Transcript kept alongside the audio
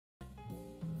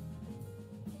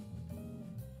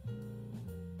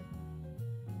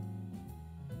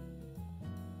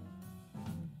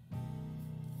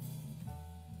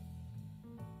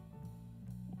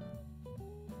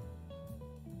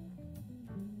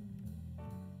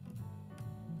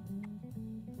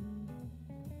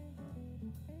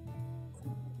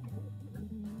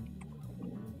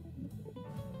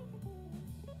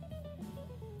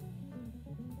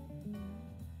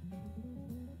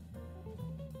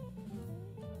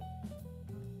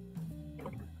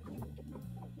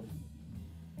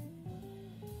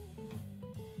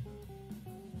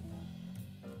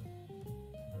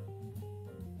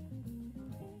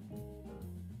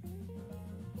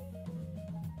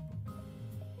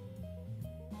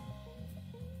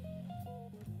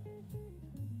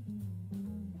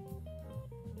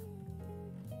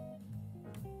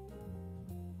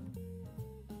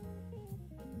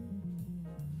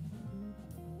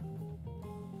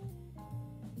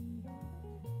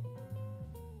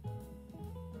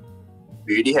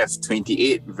We already have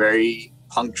 28 very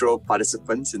punctual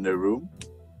participants in the room.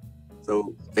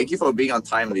 So thank you for being on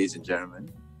time, ladies and gentlemen.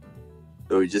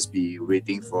 So we'll just be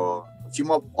waiting for a few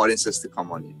more audiences to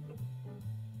come on in.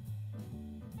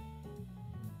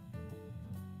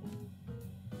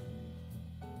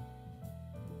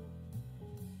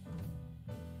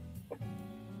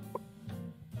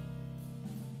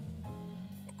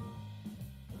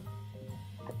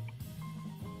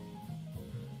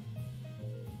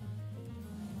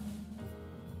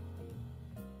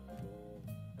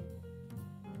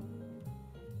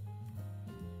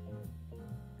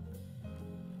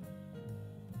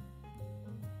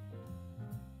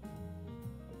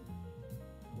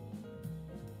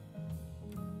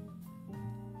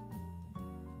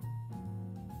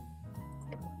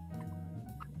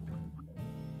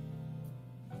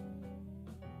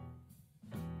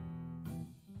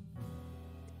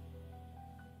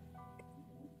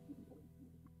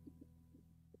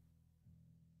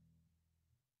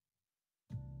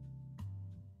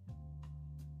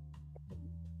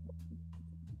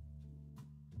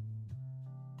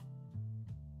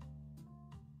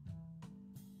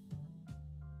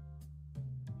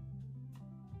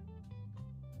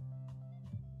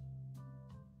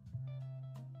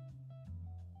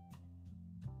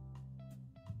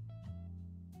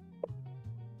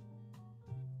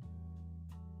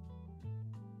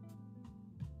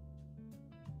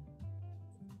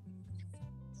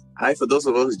 Hi, for those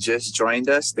of us who just joined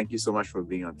us, thank you so much for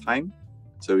being on time.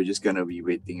 So we're just going to be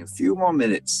waiting a few more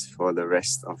minutes for the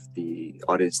rest of the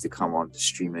audience to come on to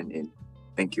stream and in.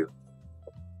 Thank you.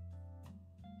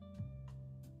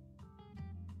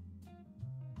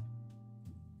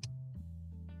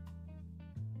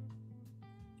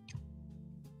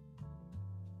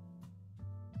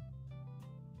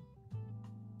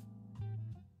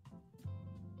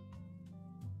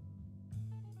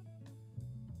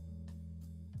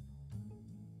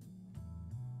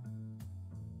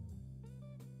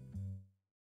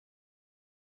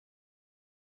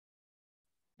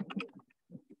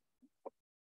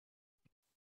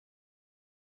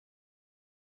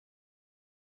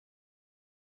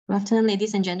 Good afternoon,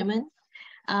 ladies and gentlemen.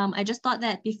 I just thought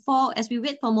that as we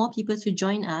wait for more people to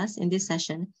join us in this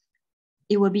session,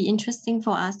 it would be interesting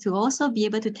for us to also be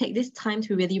able to take this time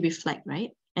to really reflect,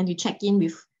 right? And to check in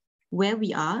with where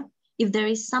we are. If there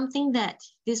is something that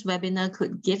this webinar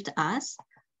could gift us,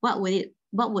 what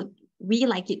would we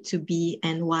like it to be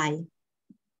and why?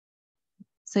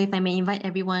 So if I may invite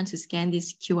everyone to scan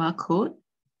this QR code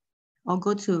or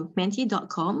go to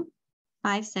menti.com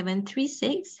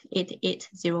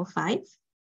 57368805.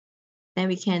 Then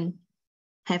we can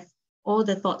have all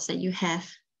the thoughts that you have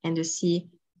and to see,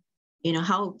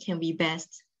 how can we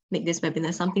best make this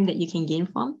webinar something that you can gain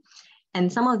from.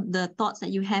 And some of the thoughts that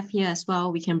you have here as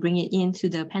well, we can bring it into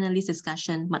the panelist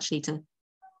discussion much later.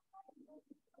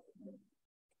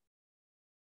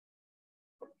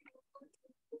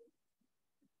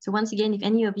 So once again, if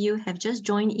any of you have just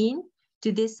joined in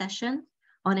to this session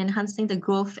on enhancing the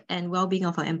growth and well-being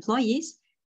of our employees,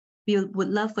 we would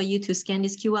love for you to scan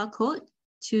this QR code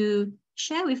to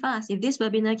share with us if this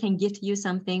webinar can give you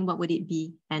something, what would it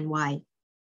be and why?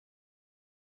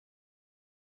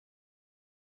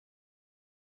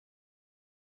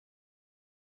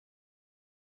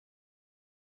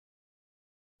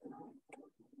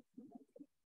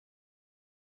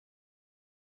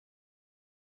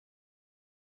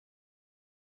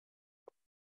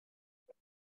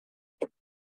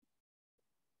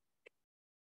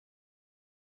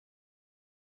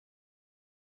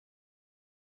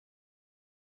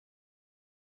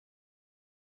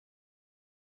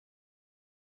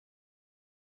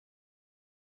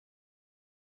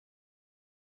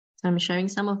 So I'm sharing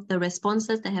some of the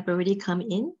responses that have already come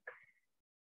in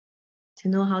to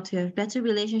know how to have better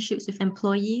relationships with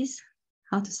employees,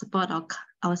 how to support our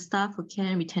staff for care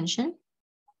and retention.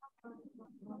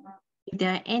 If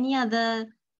there are any other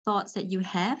thoughts that you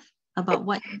have about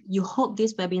what you hope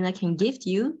this webinar can give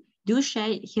you, do share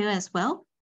it here as well.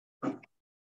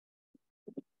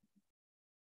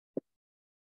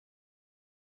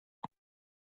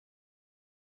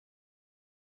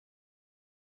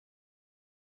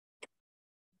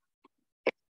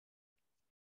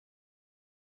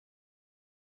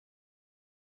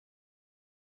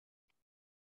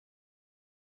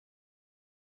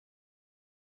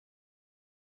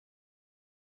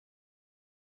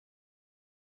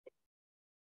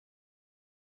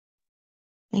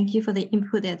 Thank you for the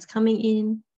input that's coming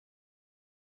in.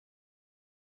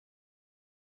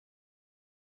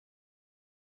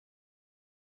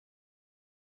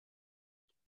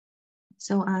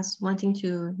 So us wanting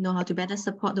to know how to better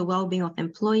support the well-being of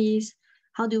employees,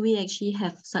 how do we actually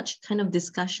have such kind of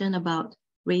discussion about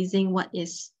raising what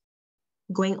is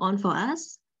going on for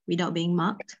us without being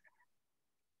marked?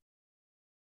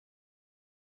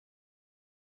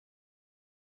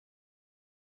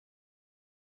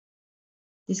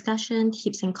 Discussion,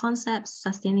 tips and concepts,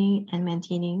 sustaining and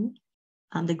maintaining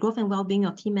the growth and well-being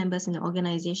of team members in the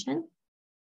organization.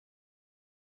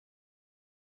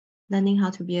 Learning how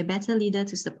to be a better leader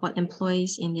to support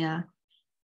employees in their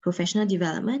professional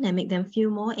development and make them feel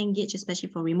more engaged, especially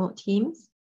for remote teams.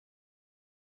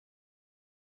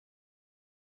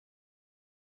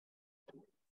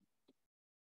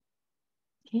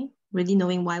 Okay, really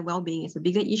knowing why well-being is a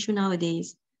bigger issue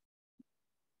nowadays.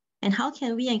 And how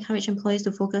can we encourage employees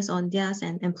to focus on theirs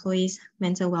and employees'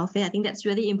 mental welfare? I think that's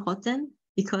really important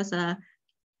because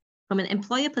from an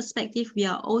employer perspective, we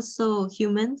are also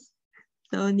humans.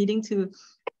 So needing to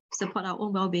support our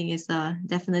own well-being is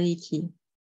definitely key.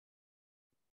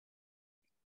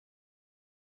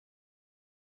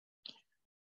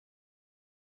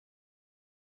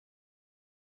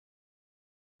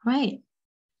 Right.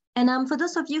 And for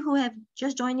those of you who have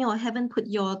just joined you or haven't put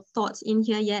your thoughts in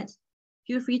here yet,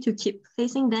 feel free to keep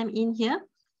placing them in here.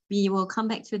 We will come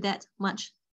back to that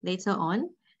much later on,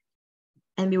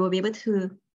 and we will be able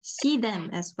to see them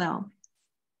as well.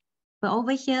 But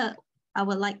over here, I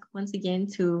would like once again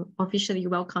to officially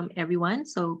welcome everyone.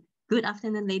 So good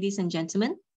afternoon, ladies and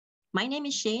gentlemen. My name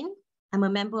is Shane. I'm a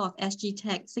member of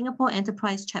SGTech Singapore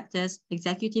Enterprise Chapter's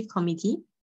Executive Committee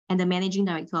and the Managing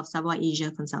Director of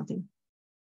𝗲𝗏 Consulting.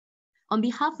 On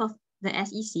behalf of the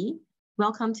SEC,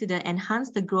 welcome to the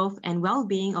Enhance the Growth and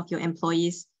Well-being of Your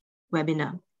Employees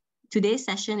webinar. Today's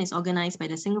session is organized by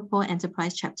the Singapore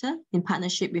Enterprise Chapter in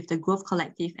partnership with the Growth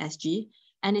Collective SG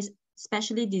and is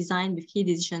specially designed with key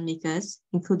decision makers,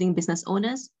 including business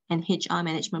owners and HR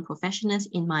management professionals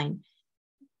in mind.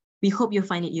 We hope you'll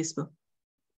find it useful.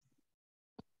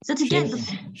 So to get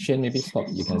Shane, maybe stop.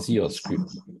 You can see your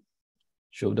script.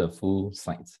 Show the full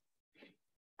slides.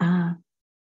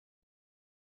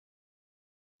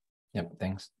 Yep,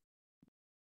 thanks.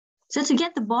 So to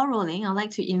get the ball rolling, I'd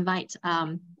like to invite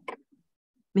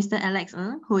Mr. Alex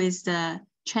Ng, who is the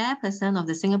chairperson of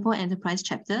the Singapore Enterprise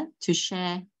Chapter, to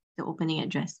share the opening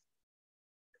address.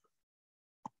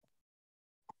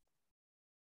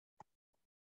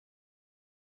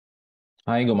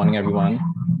 Hi, good morning, everyone.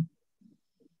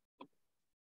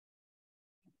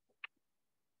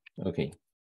 Okay,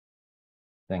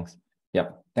 thanks.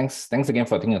 Yep, thanks again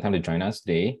for taking the time to join us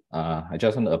today. I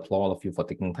just want to applaud all of you for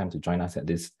taking time to join us at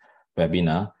this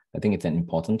webinar. I think it's an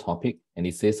important topic, and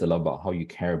it says a lot about how you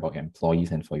care about your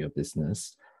employees and for your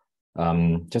business.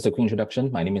 Just a quick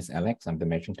introduction. My name is Alex. I'm the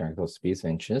Managing Director of Space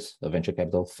Ventures, a venture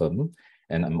capital firm,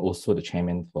 and I'm also the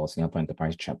chairman for Singapore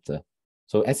Enterprise Chapter.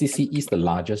 So SEC is the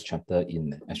largest chapter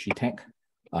in SGTech,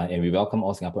 and we welcome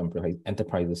all Singapore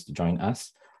enterprises to join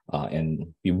us.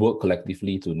 And we work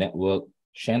collectively to network,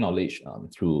 share knowledge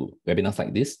through webinars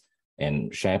like this,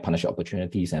 and share partnership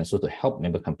opportunities, and also to help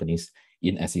member companies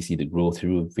in SEC to grow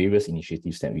through various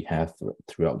initiatives that we have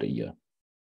throughout the year.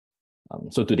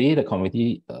 So today, the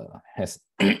committee has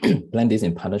planned this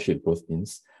in partnership with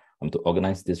GrowthBins to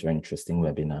organize this very interesting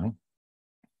webinar.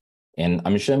 And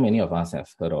I'm sure many of us have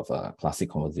heard of a classic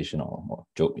conversation or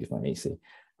joke, if I may say,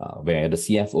 where the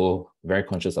CFO, very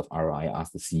conscious of ROI,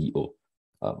 asks the CEO,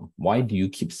 why do you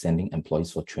keep sending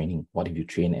employees for training? What if you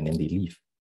train and then they leave?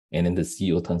 And then the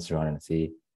CEO turns around and says,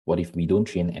 what if we don't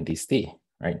train and they stay,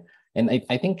 right? And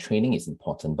I think training is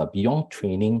important, but beyond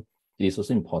training, it is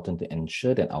also important to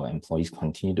ensure that our employees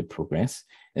continue to progress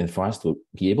and for us to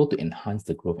be able to enhance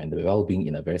the growth and the well-being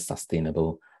in a very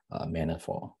sustainable manner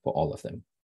for all of them,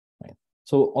 right?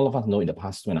 So all of us know in the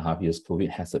past 2.5 years, COVID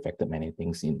has affected many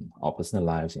things in our personal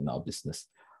lives, in our business.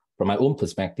 From my own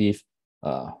perspective,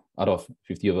 out of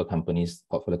 50 over companies,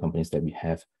 portfolio companies that we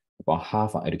have, about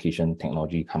half are education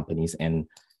technology companies, and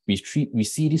we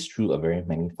see this through a very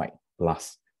magnified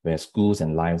glass, where schools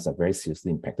and lives are very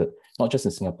seriously impacted, not just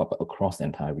in Singapore, but across the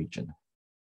entire region.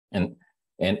 And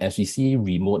as we see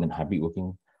remote and hybrid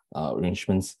working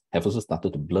arrangements have also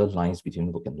started to blur lines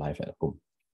between work and life at home,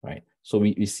 right? So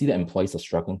we see that employees are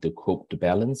struggling to cope, to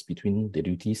balance between the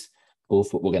duties,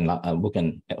 both work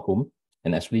and at home,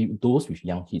 and especially those with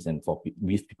young kids and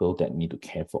with people that need to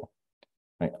care for,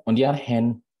 right? On the other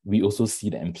hand, we also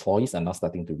see that employees are now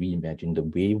starting to reimagine the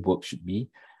way work should be.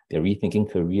 They're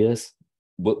rethinking careers,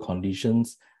 work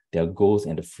conditions, their goals,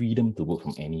 and the freedom to work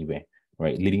from anywhere,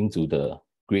 right? Leading to the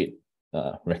great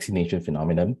resignation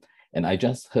phenomenon. And I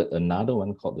just heard another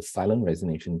one called the silent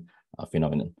resignation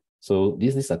phenomenon. So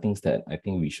these are things that I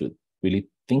think we should really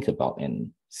think about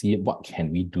and see what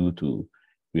can we do to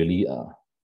really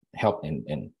help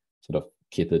and sort of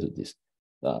cater to this.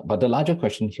 But the larger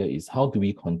question here is, how do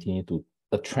we continue to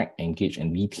attract, engage,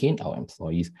 and retain our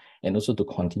employees, and also to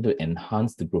continue to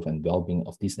enhance the growth and well-being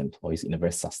of these employees in a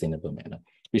very sustainable manner?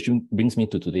 Which brings me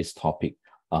to today's topic.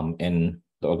 And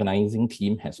the organizing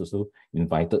team has also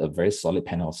invited a very solid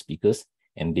panel of speakers,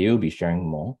 and they will be sharing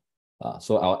more.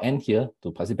 So I'll end here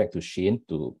to pass it back to Shane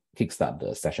to kickstart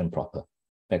the session proper.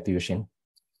 Back to you, Shane.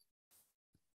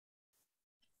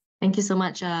 Thank you so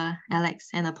much, Alex,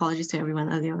 and apologies to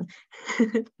everyone earlier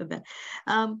for that.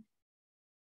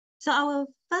 So our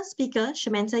first speaker,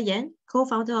 𝗤𝗵𝗽𝗏,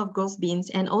 co-founder of Growth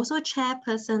Beans and also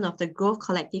chairperson of the Growth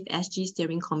Collective SG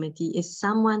Steering Committee, is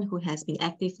someone who has been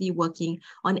actively working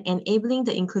on enabling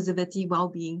the inclusivity,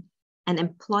 well-being, and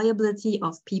employability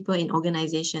of people in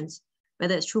organizations,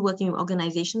 whether it's through working with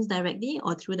organizations directly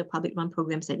or through the public-run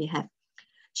programs that they have.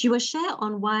 She will share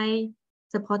on why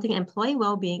supporting employee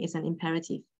well-being is an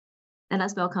imperative. Let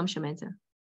us welcome 𝗤𝗵𝗽𝗏.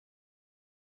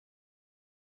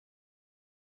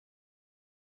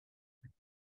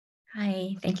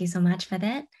 Hi, thank you so much for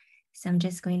that. So I'm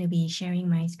just going to be sharing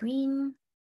my screen.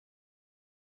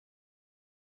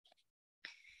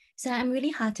 So I'm really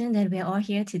heartened that we're all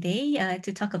here today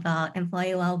to talk about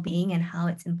employee well-being and how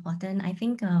it's important. I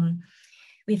think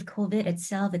with COVID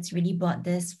itself, it's really brought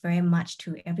this very much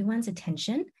to everyone's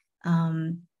attention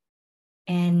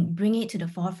and bring it to the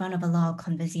forefront of a lot of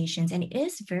conversations. And it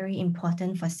is very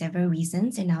important for several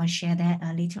reasons, and I'll share that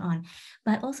later on.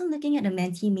 But also looking at the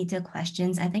Mentimeter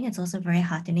questions, I think it's also very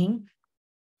heartening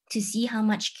to see how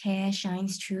much care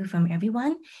shines through from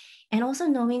everyone. And also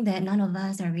knowing that none of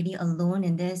us are really alone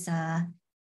in this,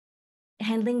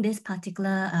 handling this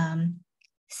particular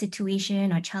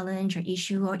situation or challenge or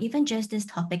issue, or even just this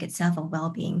topic itself of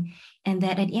well-being. And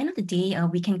that at the end of the day,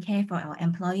 we can care for our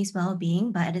employees'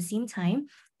 well-being, but at the same time,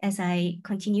 as I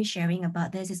continue sharing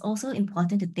about this, it's also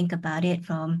important to think about it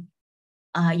from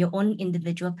your own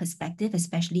individual perspective,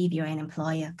 especially if you're an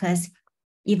employer, because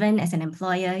even as an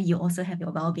employer, you also have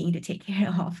your well-being to take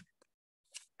care of.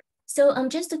 So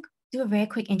just to do a very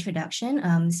quick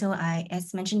introduction. So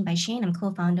as mentioned by Shane, I'm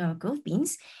co-founder of Growth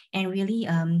Beans. And really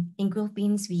in Growth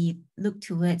Beans, we look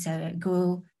towards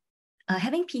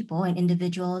having people and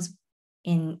individuals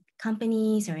in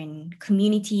companies or in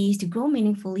communities to grow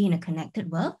meaningfully in a connected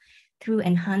world through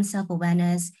enhanced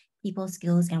self-awareness, people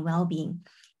skills, and well-being.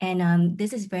 And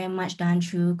this is very much done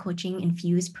through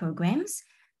coaching-infused programs,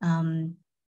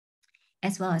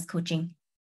 as well as coaching.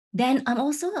 Then I'm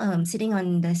also sitting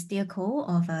on the steerco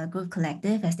of Growth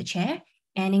Collective as the chair.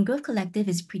 And in Growth Collective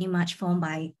is pretty much formed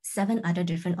by 6 other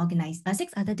different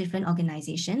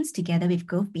organizations together with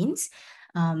Growth Beans.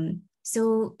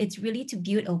 So it's really to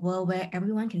build a world where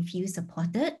everyone can feel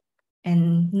supported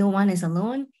and no one is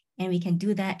alone. And we can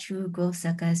do that through growth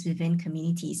circles within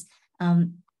communities.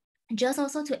 Just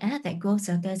also to add that growth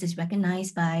circles is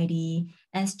recognized by the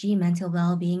SG Mental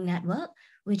Wellbeing Network,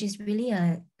 which is really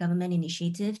a government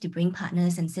initiative to bring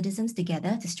partners and citizens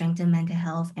together to strengthen mental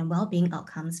health and well-being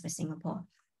outcomes for Singapore.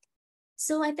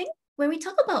 So I think when we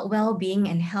talk about well-being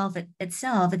and health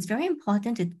itself, it's very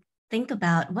important to think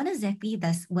about what exactly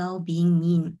does well-being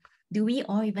mean? Do we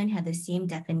all even have the same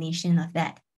definition of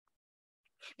that?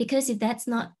 Because if that's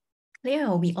not clear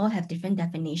or we all have different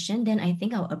definition, then I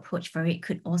think our approach for it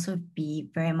could also be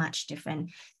very much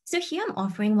different. So here I'm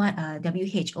offering what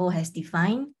WHO has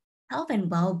defined health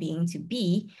and well-being to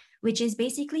be, which is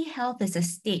basically health is a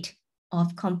state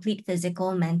of complete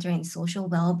physical, mental, and social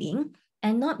well-being,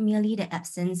 and not merely the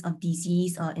absence of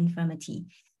disease or infirmity.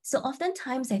 So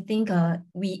oftentimes I think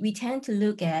we tend to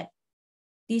look at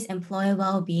this employer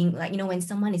well-being, like, when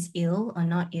someone is ill or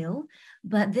not ill,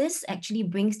 but this actually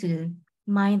brings to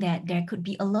mind that there could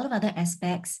be a lot of other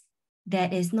aspects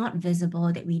that is not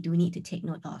visible that we do need to take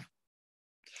note of.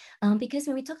 Because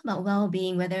when we talk about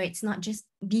well-being, whether it's not just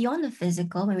beyond the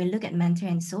physical, when we look at mental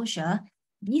and social,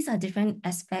 these are different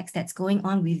aspects that's going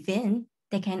on within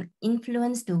that can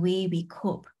influence the way we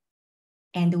cope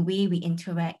and the way we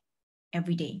interact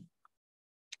every day.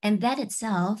 And that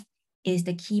itself is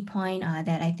the key point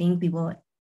that I think we will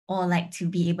all like to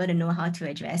be able to know how to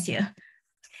address here.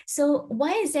 So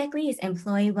why exactly is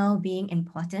employee well-being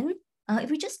important?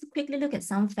 If we just quickly look at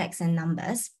some facts and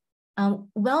numbers,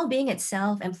 well-being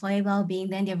itself, employee well-being,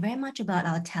 then they're very much about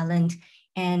our talent.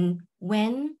 And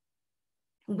when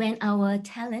our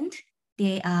talent,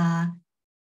 they are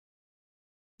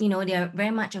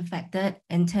very much affected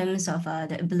in terms of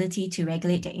the ability to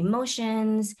regulate their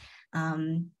emotions,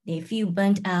 they feel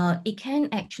burnt out, it can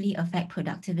actually affect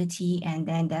productivity and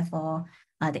then therefore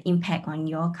the impact on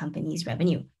your company's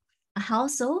revenue. How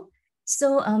so?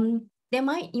 So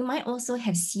you might also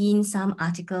have seen some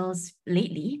articles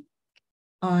lately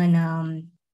on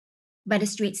by the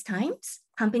Straits Times,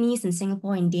 companies in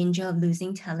Singapore in danger of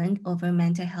losing talent over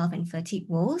mental health and fatigue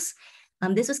woes.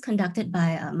 This was conducted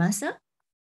by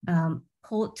𝗲𝗧,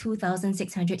 polled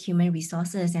 2,600 human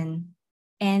resources,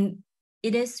 and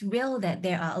it is real that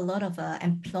there are a lot of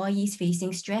employees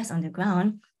facing stress on the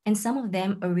ground, and some of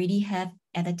them already have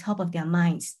at the top of their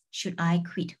minds, should I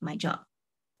quit my job?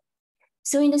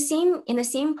 So in the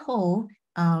same poll,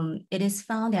 it is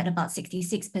found that about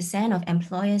 66% of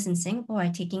employers in Singapore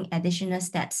are taking additional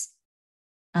steps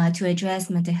to address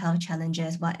mental health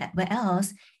challenges,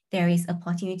 whereas there is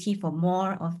opportunity for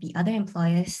more of the other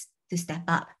employers to step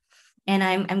up. And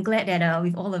I'm glad that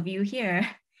with all of you here,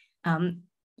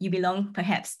 you belong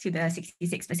perhaps to the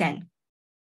 66%.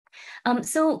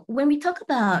 So when we talk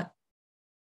about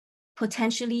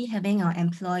potentially having our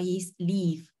employees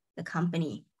leave the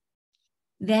company,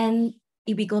 then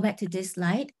if we go back to this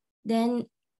slide, then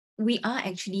we are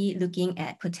actually looking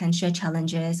at potential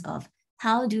challenges of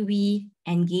how do we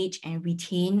engage and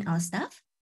retain our staff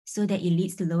so that it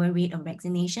leads to lower rate of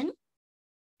resignation.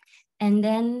 And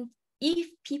then if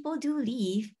people do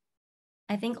leave,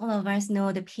 I think all of us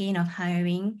know the pain of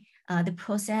hiring. The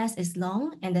process is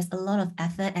long and there's a lot of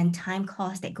effort and time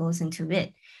cost that goes into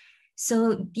it.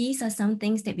 So these are some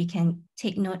things that we can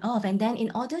take note of. And then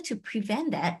in order to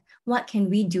prevent that, what can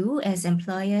we do as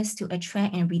employers to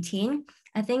attract and retain?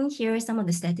 I think here some of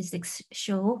the statistics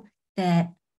show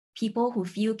that people who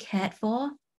feel cared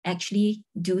for actually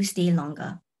do stay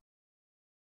longer.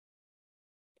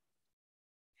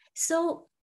 So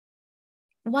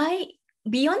why,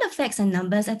 beyond the facts and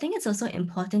numbers, I think it's also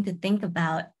important to think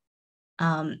about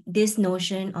this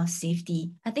notion of safety.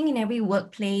 I think in every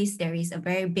workplace, there is a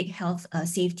very big health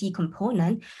safety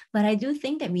component, but I do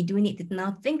think that we do need to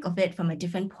now think of it from a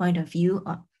different point of view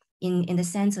in the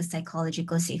sense of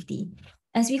psychological safety.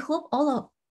 As we hope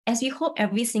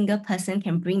every single person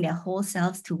can bring their whole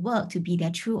selves to work to be their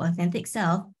true authentic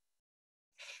self,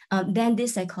 then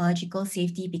this psychological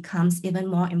safety becomes even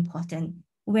more important,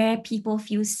 where people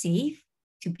feel safe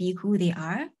to be who they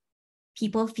are.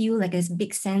 People feel like there's a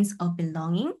big sense of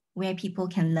belonging, where people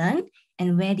can learn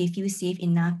and where they feel safe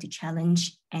enough to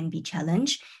challenge and be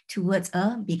challenged towards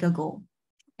a bigger goal.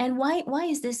 And why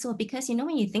is this so? Because, you know,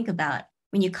 when you think about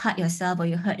when you cut yourself or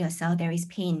you hurt yourself, there is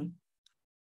pain.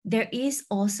 There is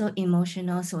also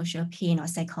emotional, social pain or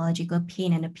psychological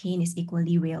pain, and the pain is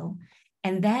equally real.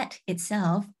 And that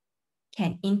itself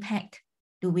can impact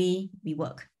the way we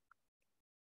work.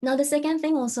 Now, the second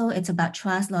thing also, it's about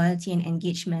trust, loyalty, and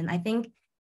engagement. I think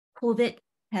COVID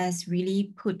has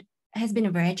been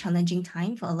a very challenging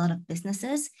time for a lot of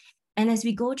businesses. And as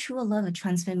we go through a lot of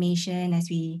transformation, as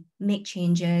we make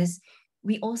changes,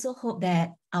 we also hope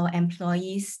that our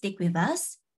employees stick with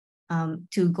us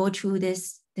to go through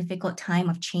this difficult time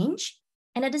of change.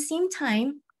 And at the same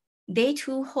time, they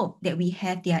too hope that we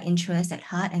have their interests at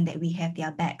heart and that we have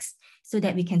their backs so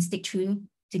that we can stick through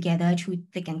together through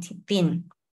thick and thin.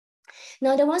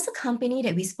 Now, there was a company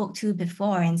that we spoke to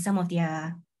before and some of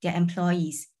their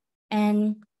employees,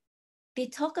 and they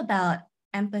talk about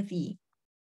empathy.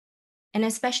 And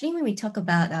especially when we talk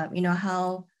about,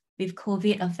 how with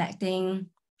COVID affecting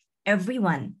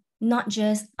everyone, not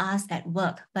just us at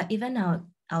work, but even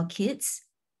our kids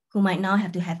who might now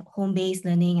have to have home-based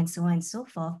learning and so on and so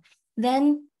forth,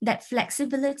 then that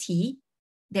flexibility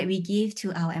that we give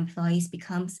to our employees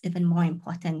becomes even more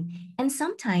important. And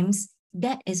sometimes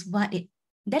that is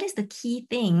the key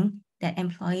thing that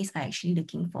employees are actually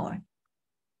looking for.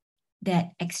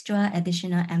 That extra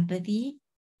additional empathy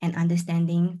and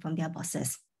understanding from their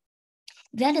bosses.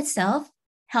 That itself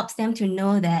helps them to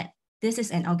know that this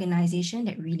is an organization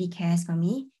that really cares for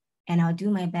me, and I'll do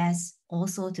my best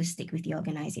also to stick with the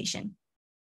organization.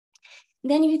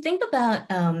 Then if you think about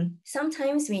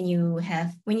sometimes when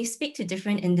you speak to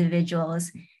different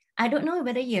individuals, I don't know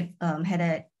whether you've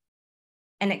had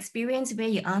an experience where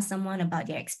you ask someone about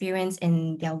their experience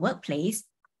in their workplace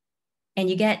and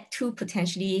you get two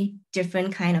potentially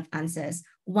different kind of answers.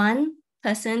 One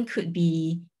person could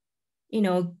be,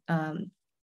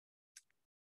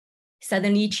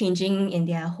 suddenly changing in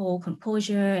their whole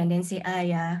composure and then say,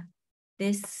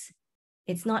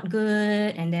 it's not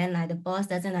good. And then the boss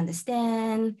doesn't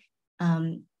understand,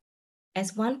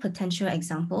 as one potential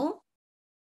example.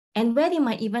 And where they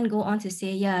might even go on to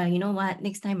say, yeah, you know what,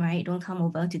 next time, right, don't come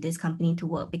over to this company to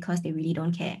work because they really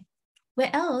don't care.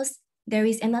 Whereas there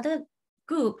is another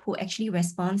group who actually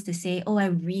responds to say, oh, I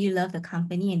really love the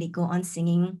company, and they go on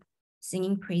singing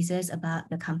praises about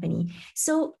the company.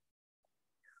 So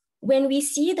when we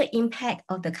see the impact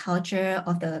of the culture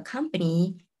of the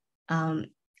company, on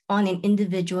an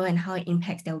individual and how it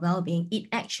impacts their well-being, it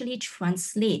actually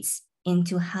translates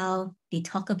into how they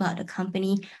talk about the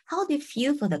company, how they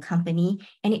feel for the company,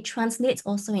 and it translates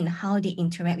also in how they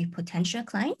interact with potential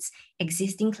clients,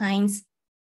 existing clients,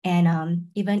 and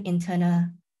even internal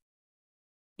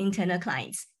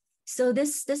clients. So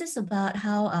this is about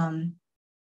how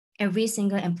every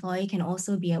single employee can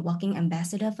also be a walking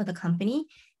ambassador for the company,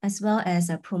 as well as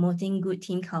promoting good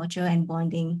team culture and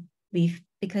bonding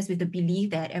because with the belief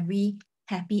that every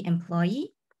happy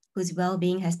employee whose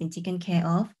well-being has been taken care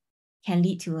of can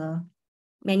lead to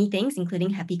many things,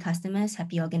 including happy customers,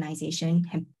 happy organization,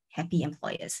 happy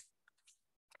employers.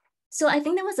 So I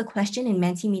think there was a question in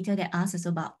Mentimeter that asked us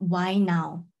about why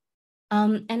now?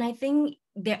 And I think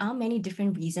there are many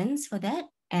different reasons for that.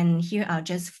 And here are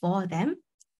just 4 of them.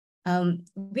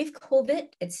 With COVID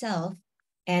itself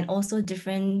and also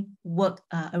different work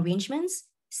arrangements,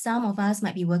 some of us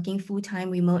might be working full-time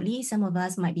remotely. Some of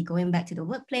us might be going back to the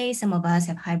workplace. Some of us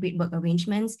have hybrid work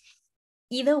arrangements.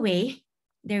 Either way,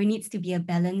 there needs to be a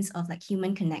balance of like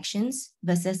human connections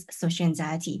versus social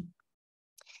anxiety.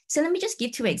 So let me just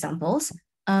give 2 examples.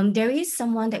 There is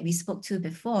someone that we spoke to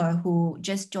before who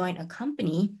just joined a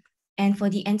company, and for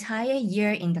the entire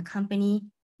year in the company,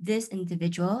 this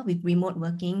individual with remote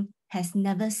working has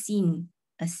never seen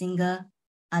a single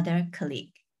other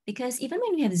colleague, because even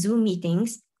when we have Zoom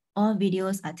meetings, all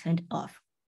videos are turned off.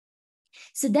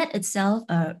 So that itself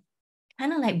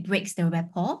kind of like breaks the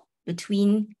rapport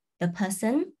between the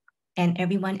person and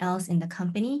everyone else in the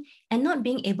company, and not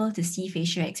being able to see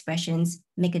facial expressions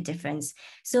make a difference.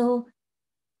 So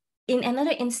in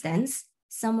another instance,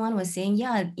 someone was saying,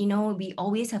 yeah, you know, we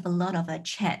always have a lot of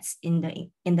chats in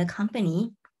the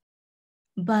company,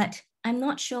 but I'm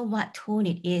not sure what tone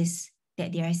it is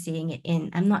that they are saying it in.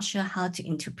 I'm not sure how to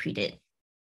interpret it.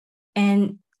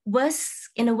 And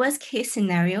in a worst case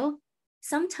scenario,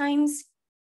 sometimes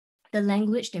the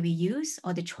language that we use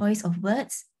or the choice of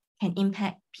words can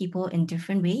impact people in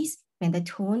different ways when the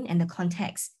tone and the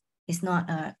context is not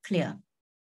clear.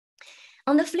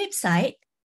 On the flip side,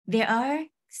 there are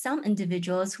some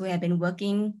individuals who have been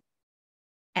working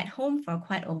at home for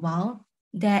quite a while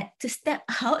that to step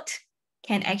out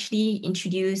can actually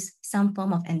introduce some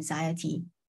form of anxiety.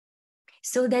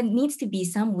 So there needs to be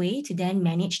some way to then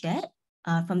manage that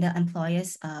from the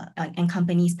employers and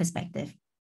company's perspective.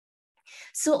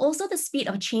 So also the speed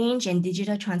of change and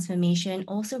digital transformation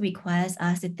also requires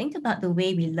us to think about the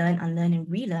way we learn, unlearn, and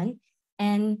relearn.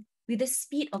 And with the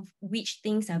speed of which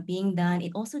things are being done,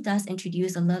 it also does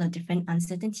introduce a lot of different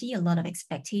uncertainty, a lot of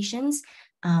expectations,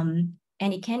 and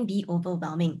it can be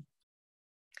overwhelming.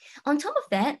 On top of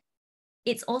that,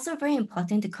 it's also very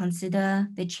important to consider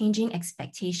the changing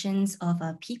expectations of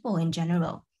people in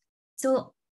general.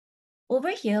 So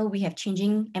over here, we have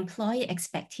changing employee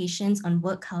expectations on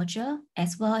work culture,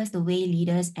 as well as the way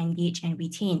leaders engage and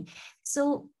retain.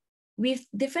 So with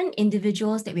different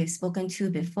individuals that we've spoken to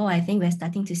before, I think we're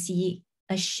starting to see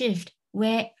a shift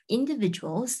where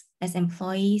individuals as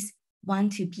employees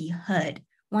want to be heard,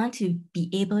 want to be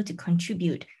able to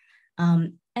contribute.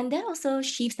 And that also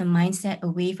shifts the mindset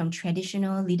away from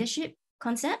traditional leadership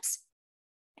concepts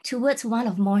towards one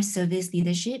of more service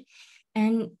leadership,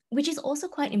 and which is also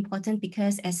quite important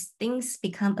because as things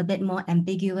become a bit more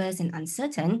ambiguous and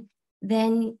uncertain,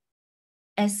 then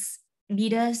as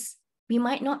leaders, we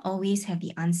might not always have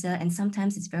the answer. And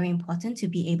sometimes it's very important to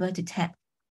be able to tap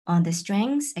on the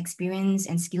strengths, experience,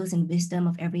 and skills and wisdom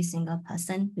of every single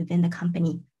person within the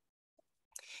company.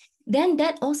 Then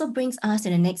that also brings us to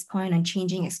the next point on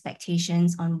changing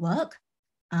expectations on work,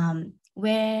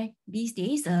 where these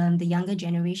days, the younger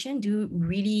generation do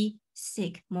really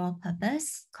seek more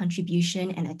purpose,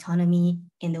 contribution, and autonomy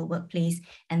in the workplace,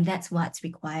 and that's what's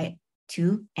required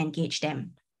to engage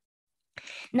them.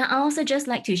 Now, I also just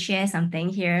like to share something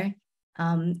here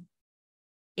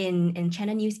in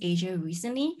Channel News Asia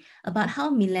recently about how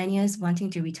millennials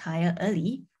wanting to retire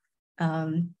early,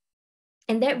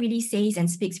 and that really says and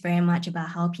speaks very much about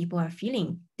how people are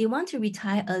feeling. They want to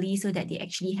retire early so that they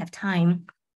actually have time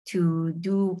to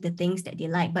do the things that they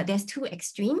like, but there's 2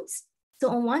 extremes. So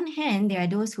on one hand, there are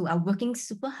those who are working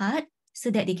super hard so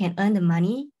that they can earn the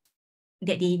money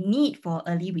that they need for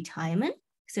early retirement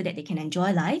so that they can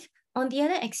enjoy life. On the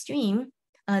other extreme,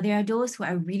 there are those who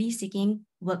are really seeking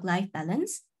work-life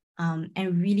balance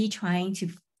and really trying to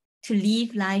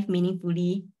live life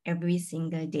meaningfully every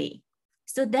single day.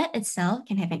 So that itself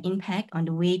can have an impact on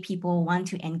the way people want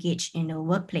to engage in the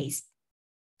workplace.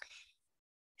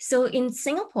 So in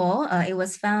Singapore, it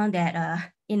was found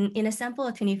that in a sample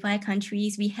of 25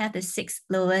 countries, we have the 6th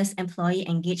lowest employee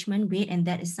engagement rate, and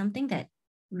that is something that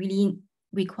really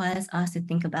requires us to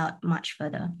think about much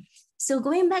further. So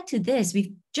going back to this, with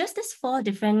just these 4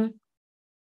 different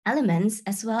elements,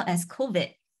 as well as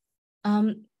COVID,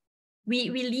 we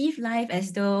live life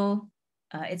as though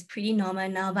it's pretty normal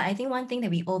now, but I think one thing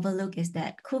that we overlook is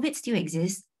that COVID still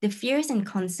exists. The fears and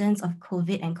concerns of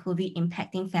COVID and COVID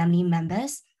impacting family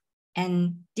members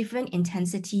and different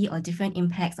intensity or different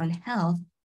impacts on health,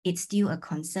 it's still a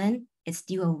concern, it's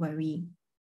still a worry.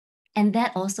 And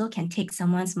that also can take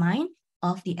someone's mind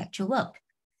off the actual work.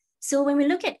 So when we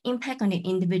look at impact on an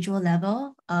individual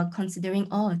level, considering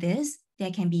all of this,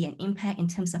 there can be an impact in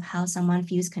terms of how someone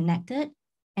feels connected.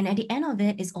 And at the end of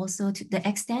it is also to the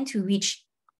extent to which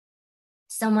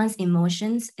someone's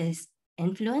emotions is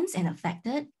influenced and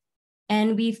affected.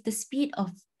 And with the speed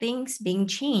of things being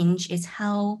changed is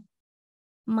how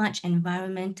much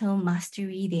environmental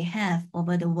mastery they have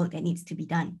over the work that needs to be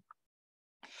done.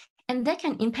 And that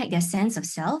can impact their sense of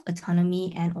self,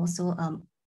 autonomy, and also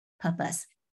purpose.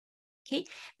 Okay,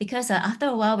 because after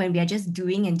a while, when we are just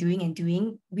doing and doing and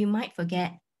doing, we might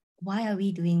forget, why are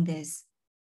we doing this?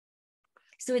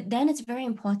 So then it's very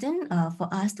important for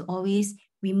us to always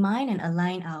remind and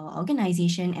align our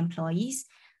organization employees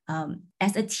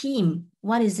as a team.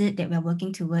 What is it that we're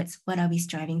working towards? What are we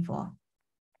striving for?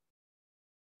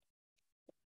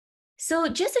 So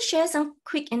just to share some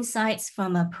quick insights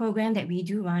from a program that we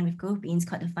do run with GrowthBeans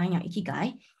called the Find Your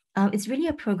Ikigai. It's really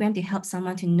a program to help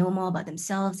someone to know more about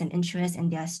themselves and interests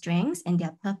and their strengths and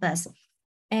their purpose.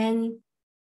 And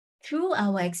through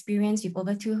our experience with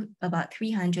about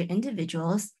 300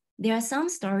 individuals, there are some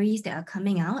stories that are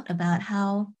coming out about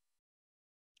how,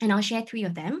 and I'll share 3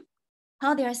 of them,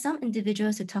 how there are some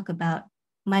individuals who talk about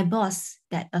my boss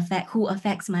who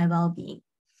affects my well-being.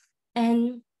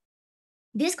 And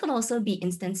this could also be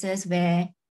instances where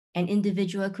an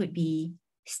individual could be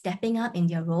stepping up in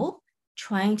their role,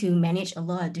 trying to manage a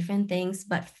lot of different things,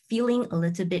 but feeling a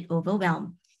little bit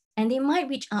overwhelmed. And they might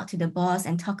reach out to the boss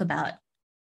and talk about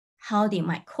how they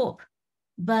might cope.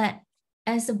 But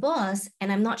as a boss,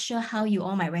 and I'm not sure how you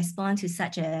all might respond to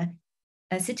such a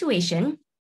situation,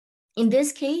 in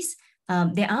this case,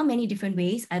 there are many different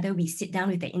ways. Either we sit down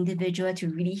with the individual to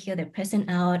really hear the person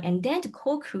out and then to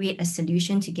co-create a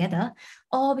solution together,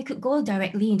 or we could go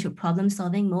directly into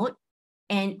problem-solving mode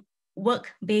and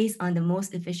work based on the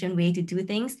most efficient way to do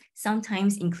things,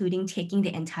 sometimes including taking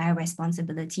the entire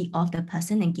responsibility of the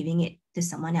person and giving it to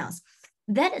someone else.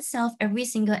 That itself, every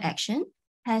single action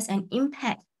has an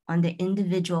impact on the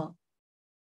individual.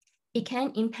 It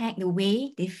can impact the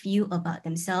way they feel about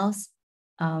themselves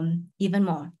even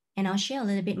more. And I'll share a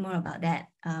little bit more about that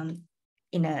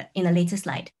in a later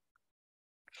slide.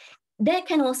 That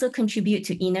can also contribute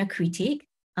to inner critique.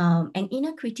 And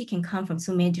inner critique can come from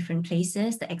so many different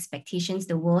places: the expectations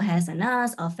the world has on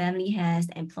us, our family has,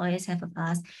 the employers have of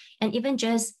us, and even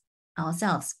just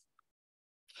ourselves.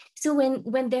 So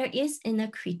when there is inner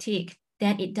critique,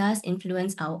 then it does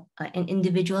influence an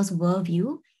individual's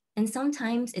worldview. And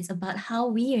sometimes it's about how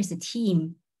we as a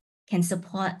team can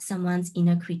support someone's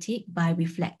inner critique by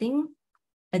reflecting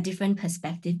a different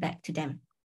perspective back to them.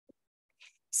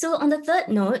 So on the third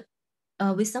note,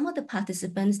 with some of the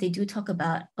participants, they do talk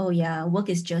about, oh yeah, work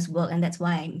is just work, and that's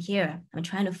why I'm here. I'm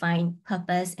trying to find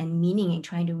purpose and meaning and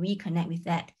trying to reconnect with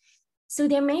that. So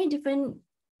there are many different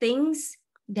things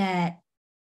that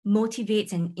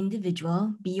motivates an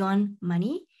individual beyond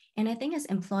money. And I think as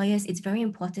employers, it's very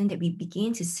important that we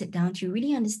begin to sit down to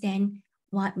really understand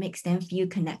what makes them feel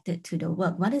connected to the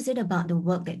work. What is it about the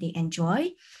work that they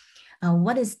enjoy?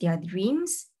 What is their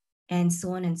dreams? And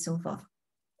so on and so forth.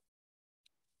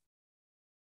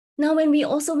 Now, when we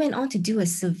also went on to do a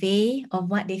survey of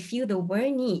what they feel the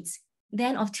world needs,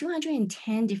 then of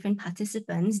 210 different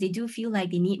participants, they do feel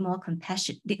like they need more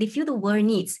compassion. They feel the world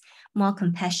needs more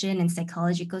compassion and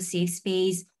psychological safe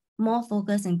space, more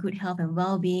focus on good health and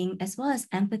well-being, as well as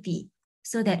empathy,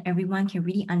 so that everyone can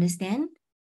really understand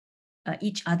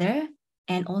each other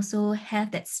and also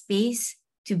have that space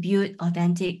to build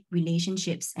authentic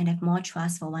relationships and have more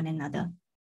trust for one another.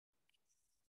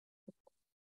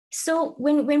 So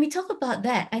when we talk about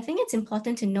that, I think it's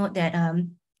important to note that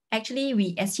actually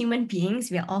we as human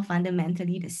beings, we are all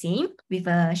fundamentally the same, with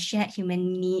a shared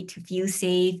human need to feel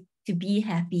safe, to be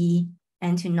happy,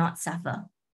 and to not suffer.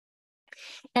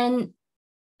 And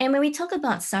when we talk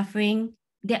about suffering,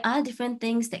 there are different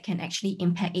things that can actually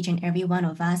impact each and every one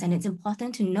of us. And it's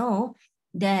important to know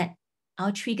that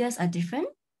our triggers are different.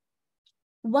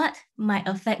 What might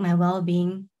affect my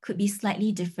well-being could be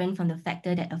slightly different from the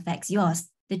factor that affects yours.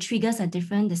 The triggers are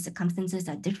different, the circumstances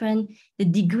are different, the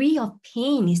degree of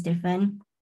pain is different,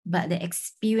 but the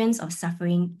experience of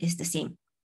suffering is the same.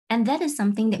 And that is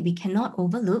something that we cannot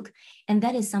overlook, and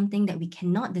that is something that we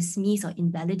cannot dismiss or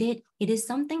invalidate. It is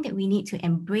something that we need to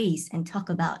embrace and talk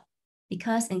about,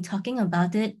 because in talking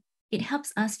about it, it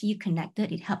helps us feel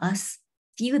connected. It helps us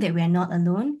feel that we're not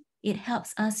alone. It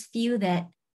helps us feel that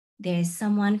there's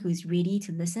someone who's ready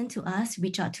to listen to us,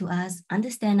 reach out to us,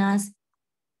 understand us.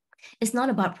 It's not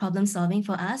about problem solving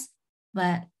for us,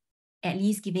 but at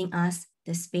least giving us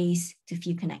the space to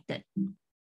feel connected.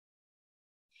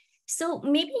 So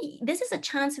maybe this is a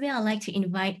chance where I'd like to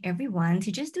invite everyone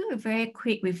to just do a very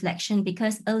quick reflection,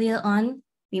 because earlier on,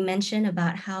 we mentioned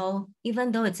about how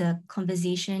even though it's a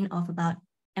conversation of about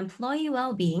employee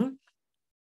well-being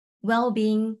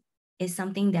is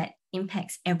something that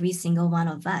impacts every single one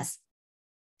of us.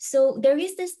 So there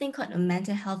is this thing called a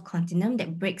mental health continuum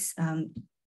that breaks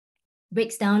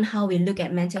down how we look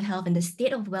at mental health and the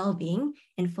state of well-being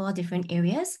in 4 different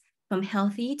areas, from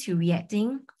healthy to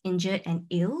reacting, injured, and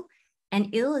ill. And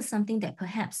ill is something that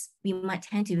perhaps we might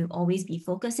tend to always be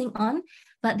focusing on,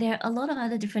 but there are a lot of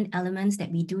other different elements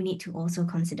that we do need to also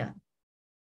consider.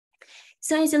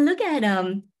 So as you look at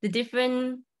the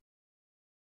different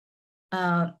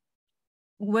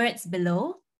words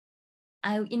below,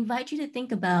 I invite you to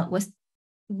think about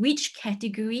which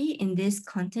category in this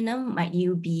continuum might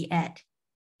you be at?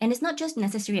 And it's not just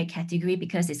necessarily a category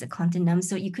because it's a continuum.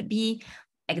 So you could be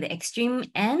at the extreme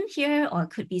end here, or it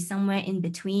could be somewhere in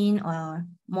between, or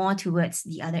more towards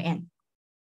the other end.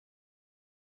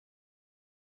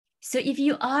 So if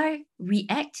you are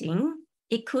reacting,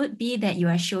 it could be that you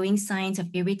are showing signs of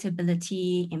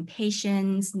irritability,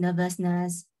 impatience,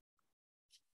 nervousness.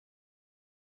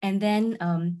 And then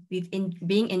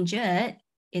being injured,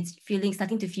 it's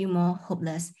starting to feel more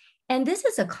hopeless. And this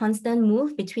is a constant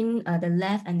move between the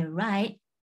left and the right.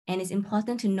 And it's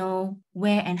important to know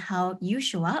where and how you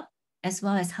show up, as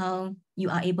well as how you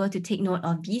are able to take note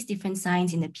of these different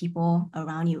signs in the people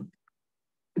around you.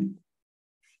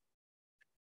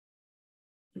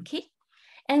 Okay.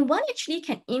 And what actually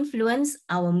can influence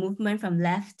our movement from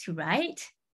left to right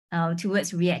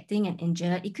towards reacting and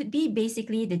injured? It could be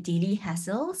basically the daily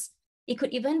hassles. It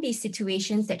could even be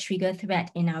situations that trigger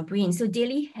threat in our brain. So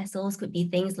daily hassles could be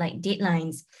things like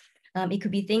deadlines. It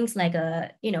could be things like,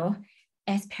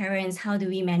 as parents, how do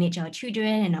we manage our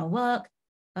children and our work?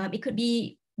 It could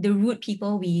be the rude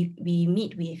people we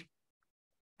meet with.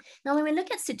 Now, when we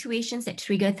look at situations that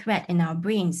trigger threat in our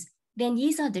brains, then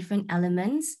these are different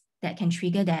elements that can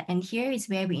trigger that. And here is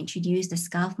where we introduce the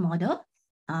SGTech model.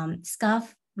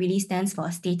 SGTech really stands for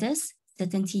status,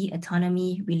 certainty,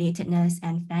 autonomy, relatedness,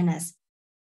 and fairness.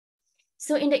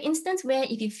 So in the instance where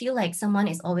if you feel like someone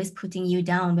is always putting you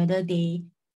down, whether they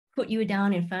put you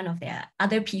down in front of their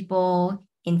other people,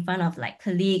 in front of like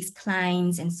colleagues,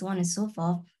 clients, and so on and so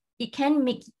forth, it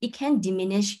can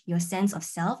diminish your sense of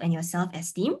self and your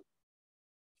self-esteem.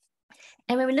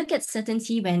 And when we look at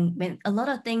certainty, when a lot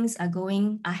of things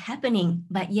are happening,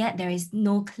 but yet there is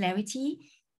no clarity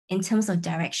in terms of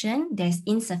direction, there's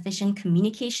insufficient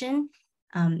communication,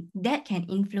 that can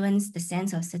influence the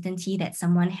sense of certainty that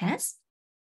someone has.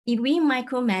 If we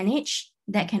micromanage,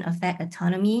 that can affect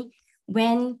autonomy.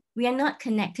 When we are not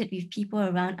connected with people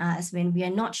around us, when we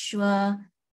are not sure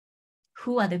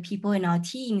who are the people in our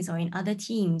teams or in other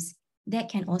teams, that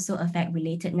can also affect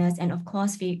relatedness. And of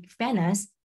course, fairness,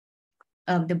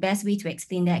 the best way to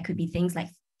explain that could be things like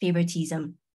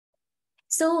favoritism.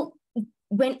 So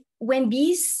when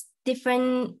these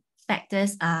different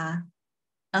factors are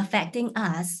affecting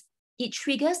us, it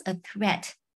triggers a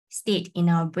threat state in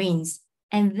our brains,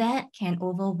 and that can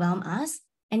overwhelm us,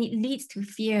 and it leads to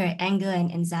fear, anger,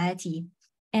 and anxiety.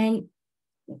 And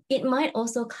it might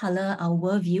also color our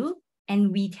worldview,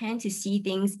 and we tend to see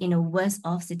things in a worse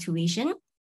off situation,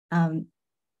 and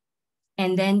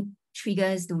then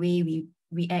triggers the way we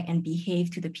react and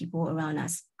behave to the people around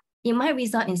us. It might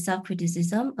result in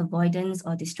self-criticism, avoidance,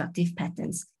 or destructive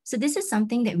patterns. So this is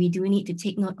something that we do need to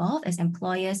take note of as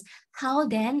employers. How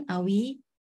then are we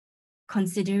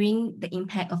considering the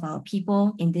impact of our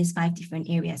people in these 5 different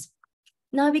areas?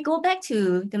 Now, we go back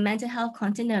to the mental health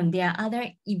continuum. There are other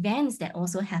events that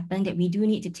also happen that we do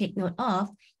need to take note of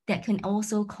that can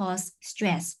also cause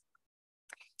stress.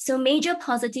 So major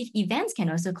positive events can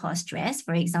also cause stress,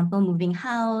 for example, moving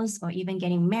house or even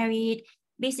getting married,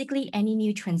 basically any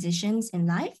new transitions in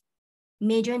life.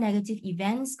 Major negative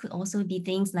events could also be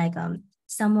things like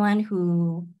someone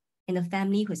who in a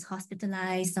family who's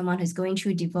hospitalized, someone who's going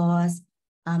through divorce,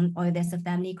 or there's a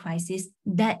family crisis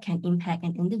that can impact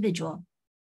an individual.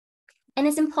 And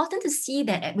it's important to see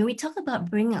that when we talk about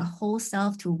bringing a whole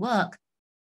self to work,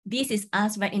 this is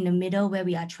us right in the middle where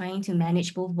we are trying to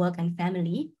manage both work and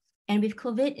family. And with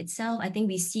COVID itself, I think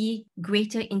we see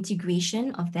greater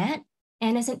integration of that.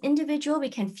 And as an individual, we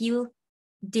can feel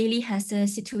daily hazard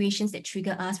situations that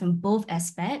trigger us from both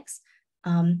aspects,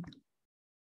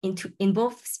 in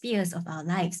both spheres of our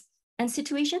lives. And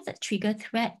situations that trigger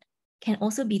threat can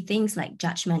also be things like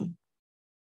judgment.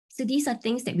 So these are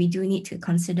things that we do need to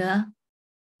consider.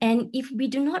 And if we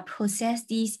do not process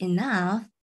these enough,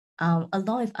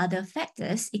 along with other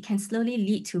factors, it can slowly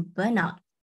lead to burnout.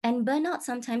 And burnout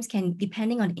sometimes can,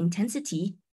 depending on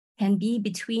intensity, can be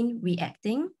between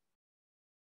reacting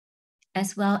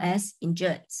as well as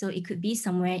injured. So it could be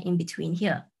somewhere in between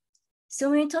here. So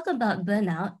when we talk about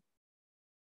burnout,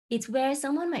 it's where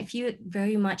someone might feel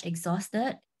very much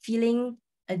exhausted, feeling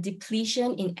a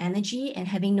depletion in energy and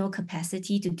having no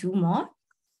capacity to do more.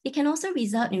 It can also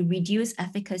result in reduced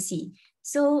efficacy.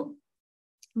 So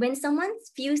when someone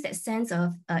feels that sense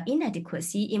of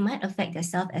inadequacy, it might affect their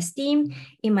self-esteem.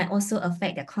 It might also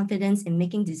affect their confidence in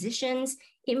making decisions.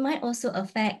 It might also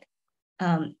affect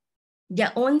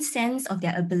their own sense of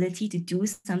their ability to do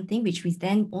something, which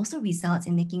then also results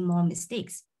in making more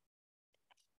mistakes.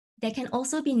 There can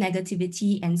also be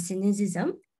negativity and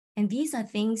cynicism. And these are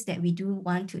things that we do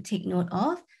want to take note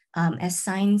of as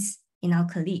signs in our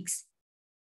colleagues.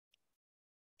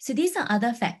 So these are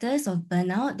other factors of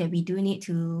burnout that we do need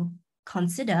to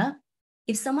consider.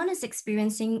 If someone is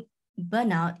experiencing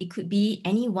burnout, it could be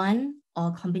any one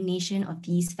or combination of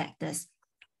these factors.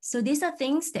 So these are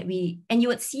things that and you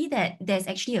would see that there's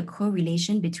actually a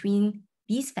correlation between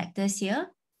these factors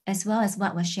here, as well as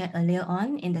what was shared earlier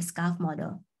on in the SGTech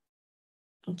model.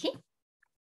 Okay.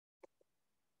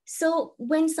 So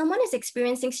when someone is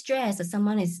experiencing stress or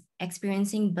someone is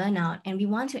experiencing burnout, and we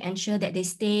want to ensure that they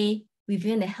stay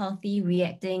within the healthy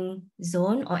reacting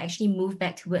zone or actually move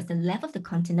back towards the left of the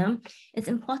continuum, it's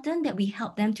important that we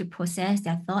help them to process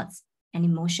their thoughts and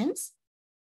emotions.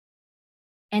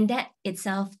 And that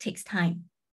itself takes time.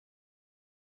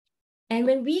 And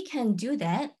when we can do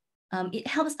that, it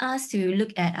helps us to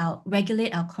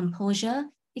regulate our composure.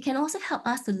 It can also help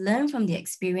us to learn from the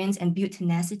experience and build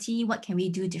tenacity. What can we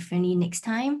do differently next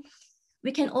time?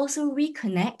 We can also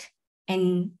reconnect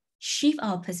and shift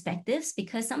our perspectives,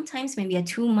 because sometimes when we are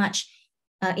too much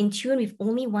in tune with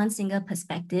only one single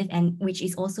perspective, and which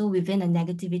is also within a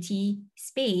negativity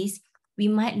space, we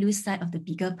might lose sight of the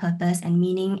bigger purpose and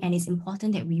meaning, and it's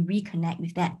important that we reconnect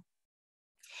with that.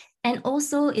 And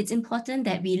also, it's important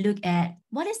that we look at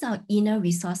what is our inner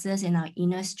resources and our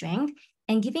inner strength,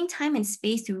 and giving time and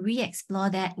space to re-explore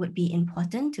that would be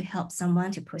important to help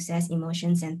someone to process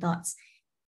emotions and thoughts.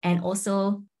 And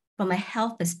also, from a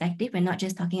health perspective, we're not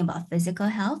just talking about physical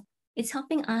health, it's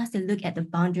helping us to look at the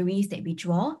boundaries that we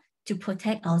draw to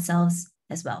protect ourselves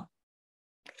as well.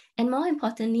 And more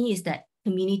importantly is that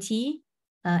community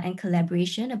and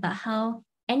collaboration about how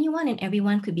anyone and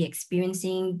everyone could be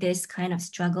experiencing this kind of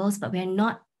struggles, but we're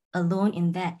not alone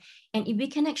in that. And if we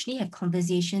can actually have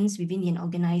conversations within an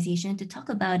organization to talk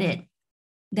about it,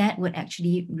 that would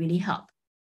actually really help.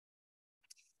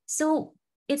 So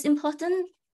it's important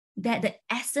that the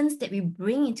essence that we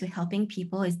bring into helping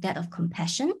people is that of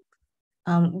compassion,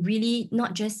 really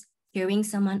not just hearing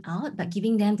someone out, but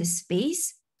giving them the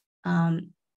space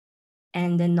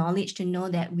and the knowledge to know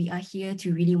that we are here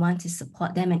to really want to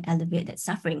support them and elevate that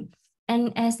suffering.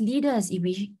 And as leaders,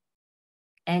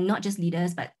 and not just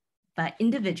leaders, but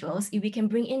individuals, if we can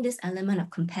bring in this element of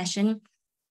compassion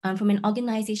from an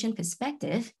organization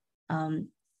perspective,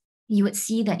 you would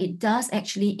see that it does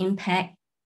actually impact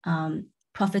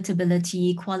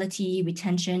profitability, quality,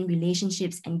 retention,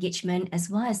 relationships, engagement, as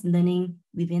well as learning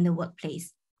within the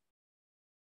workplace.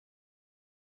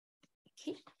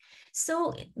 Okay.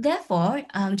 So therefore,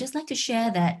 just like to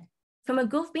share that from a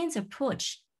growth-based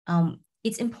approach,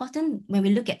 it's important when we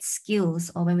look at skills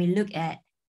or when we look at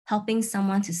helping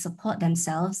someone to support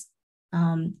themselves.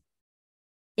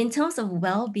 In terms of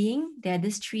well-being, there are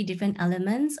these three different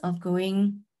elements of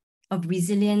growing, of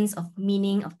resilience, of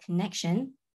meaning, of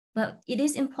connection. But it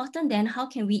is important then, how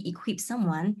can we equip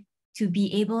someone to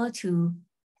be able to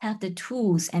have the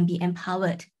tools and be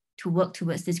empowered to work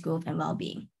towards this growth and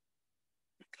well-being?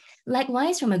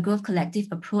 Likewise, from a growth collective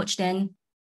approach, then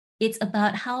it's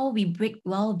about how we break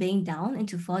well-being down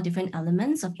into 4 different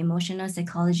elements of emotional,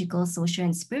 psychological, social,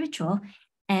 and spiritual,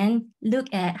 and look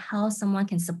at how someone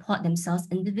can support themselves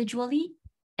individually.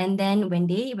 And then when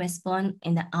they respond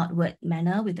in the outward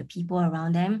manner with the people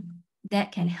around them,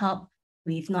 that can help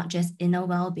with not just inner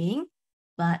well-being,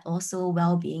 but also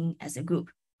well-being as a group.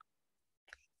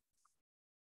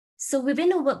 So within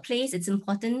the workplace, it's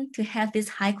important to have this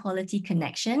high quality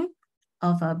connection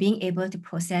of being able to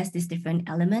process these different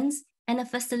elements, and a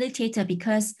facilitator,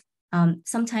 because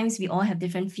Sometimes we all have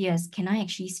different fears. Can I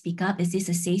actually speak up? Is this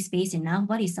a safe space enough?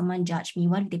 What if someone judge me?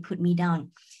 What if they put me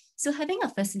down? So having a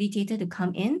facilitator to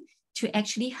come in to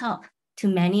actually help to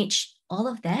manage all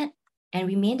of that and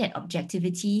remain that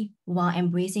objectivity while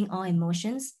embracing all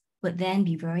emotions would then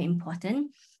be very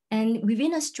important. And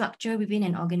within a structure, within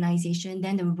an organization,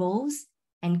 then the roles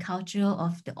and culture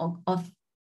of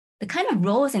the kind of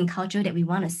roles and culture that we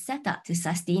want to set up to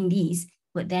sustain these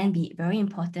would then be very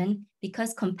important,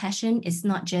 because compassion is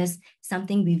not just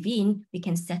something within, we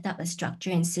can set up a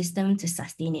structure and system to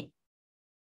sustain it.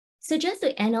 So just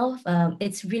to end off,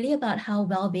 it's really about how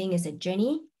well-being is a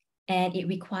journey, and it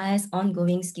requires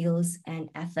ongoing skills and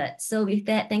effort. So with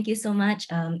that, thank you so much.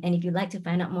 And if you'd like to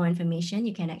find out more information,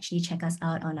 you can actually check us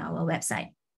out on our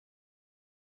website.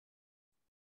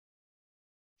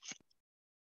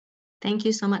 Thank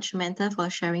you so much, Samantha, for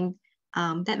sharing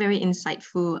that very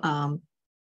insightful,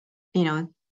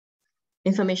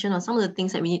 information on some of the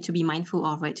things that we need to be mindful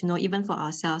of, right? To know even for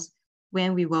ourselves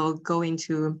when we will go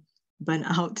into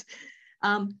burnout.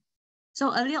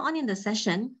 So earlier on in the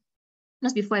session,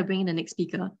 just before I bring in the next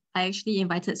speaker, I actually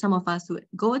invited some of us to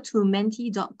go to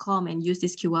menti.com and use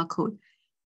this QR code.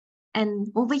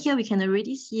 And over here, we can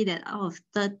already see that out of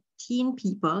 13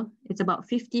 people, it's about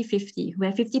 50-50,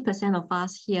 where 50% of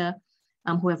us here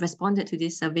who have responded to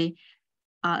this survey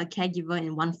are a caregiver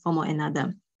in one form or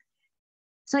another.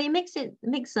 So it makes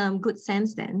good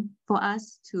sense then for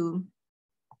us to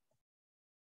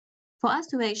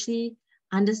actually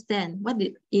understand what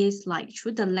it is like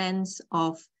through the lens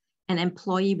of an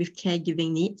employee with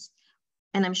caregiving needs.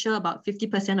 And I'm sure about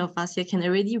 50% of us here can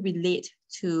already relate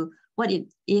to what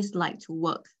it is like to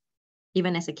work,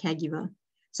 even as a caregiver.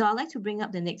 So I'd like to bring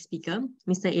up the next speaker,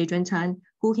 Mr. Adrian Tan,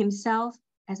 who himself,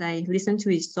 as I listened to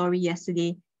his story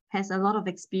yesterday, has a lot of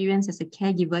experience as a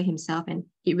caregiver himself, and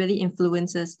it really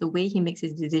influences the way he makes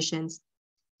his decisions.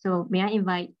 So may I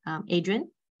invite Adrian,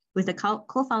 with the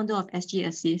co-founder of SG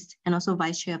Assist and also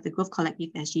vice chair of the Growth Collective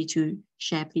SG, to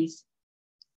share, please.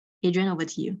 Adrian, over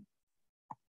to you.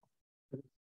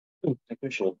 Thank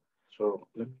you, Shane. So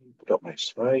let me put up my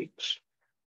slides.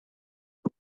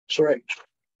 So right,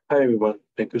 hi everyone.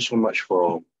 Thank you so much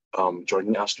for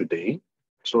joining us today.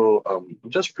 So I'm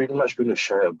just pretty much going to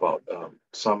share about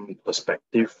some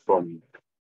perspective from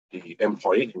the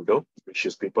employee angle, which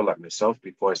is people like myself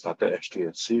before I started SG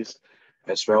Assist,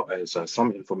 as well as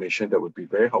some information that would be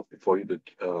very helpful for you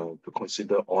to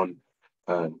consider on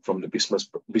from the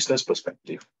business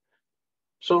perspective.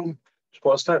 So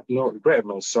for a start, Greg and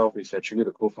myself is actually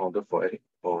the co-founder for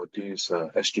this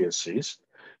SG Assist.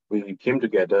 We came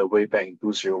together way back in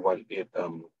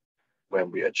 2018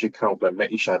 when we actually kind of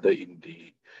met each other in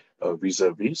the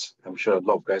reservists. I'm sure a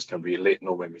lot of guys can relate.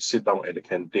 When we sit down at the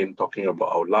canteen talking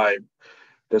about our life,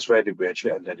 that's where we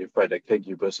actually identified that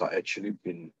caregivers are actually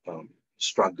been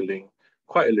struggling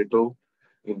quite a little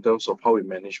in terms of how we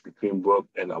manage between work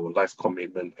and our life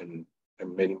commitment and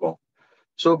many more.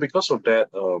 So because of that,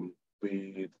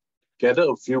 we gathered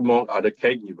a few more other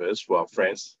caregivers who are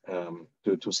friends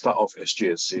to start off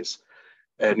SG Assist.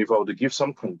 And if I were to give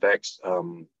some context,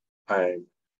 I'm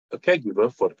a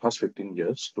caregiver for the past 15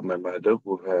 years to my mother,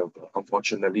 who have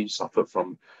unfortunately suffered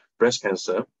from breast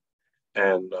cancer.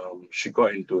 And she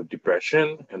got into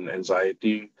depression and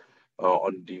anxiety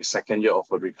on the second year of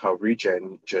her recovery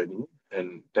journey.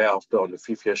 And thereafter, on the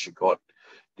 5th year, she got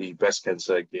the breast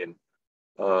cancer again.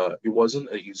 It wasn't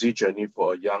an easy journey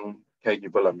for a young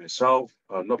caregiver like myself,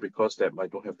 not because that I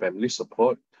don't have family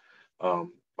support.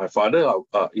 My father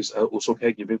is also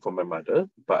caregiving for my mother,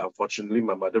 but unfortunately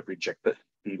my mother rejected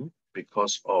him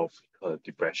because of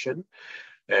depression.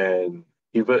 And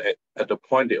even at the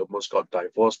point they almost got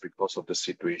divorced because of the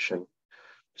situation.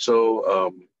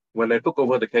 So when I took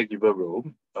over the caregiver role,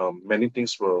 many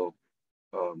things were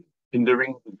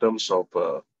hindering in terms of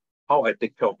how I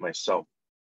take care of myself.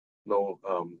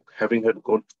 Having had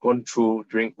gone through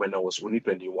during when I was only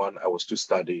 21, I was still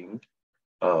studying.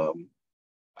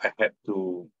 I had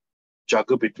to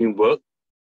juggle between work,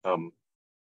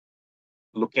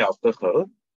 looking after her,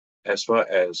 as well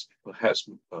as perhaps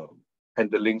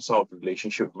handling some of the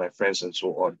relationship with my friends and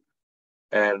so on.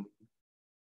 And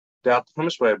there are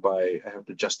times whereby I have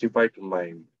to justify to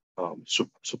my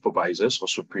supervisors or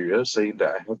superiors saying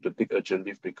that I have to take urgent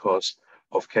leave because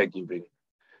of caregiving.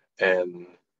 And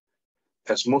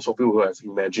as most of you have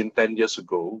imagined 10 years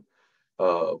ago,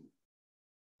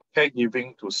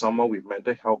 caregiving to someone with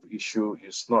mental health issue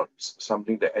is not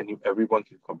something that everyone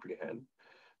can comprehend.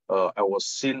 I was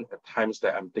seen at times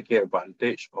that I'm taking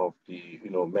advantage of the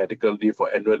medical leave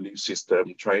or annual leave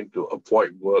system, trying to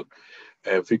avoid work,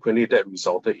 and frequently that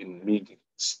resulted in me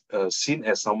seen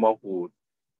as someone who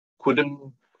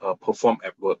couldn't perform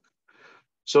at work.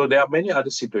 So there are many other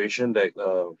situations that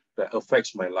that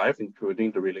affects my life,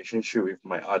 including the relationship with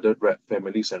my other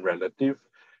families and relatives,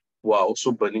 who are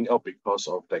also burning out because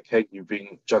of the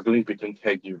caregiving, juggling between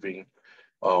caregiving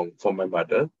for my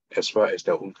mother, as well as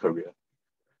their own career.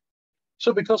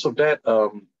 So because of that,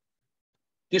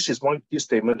 this is one key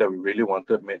statement that we really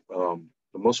wanted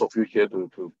the most of you here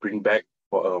to bring back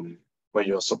for, when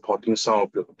you're supporting some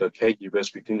of the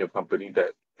caregivers within your company,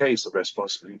 that care is a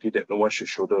responsibility that no one should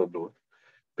shoulder alone,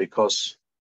 because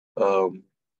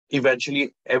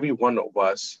eventually every one of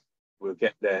us will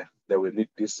get there that will need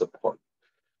this support.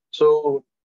 So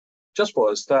just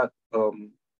for a start,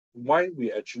 why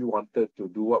we actually wanted to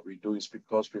do what we do is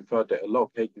because we felt that a lot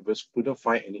of caregivers couldn't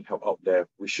find any help out there,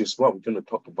 which is what we're going to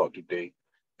talk about today.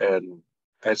 And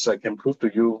as I can prove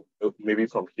to you, maybe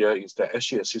from here, is that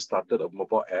SGTech started a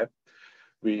mobile app.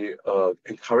 We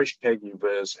encourage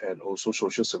caregivers and also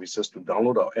social services to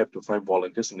download our app to find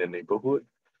volunteers in the neighborhood.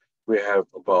 We have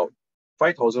about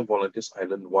 5,000 volunteers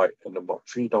island-wide and about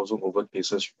 3,000 over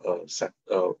cases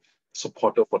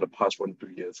supported for the past 1 to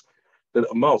 2 years. The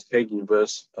amount of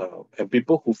caregivers and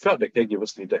people who felt that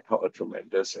caregivers needed help are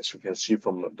tremendous, as you can see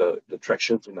from the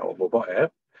tractions in our mobile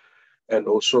app. And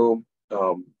also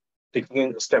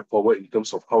taking a step forward in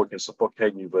terms of how we can support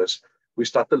caregivers, we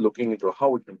started looking into how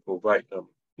we can provide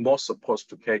more supports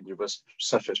to caregivers,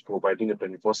 such as providing a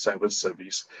 24/7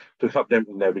 service to help them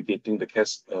in navigating the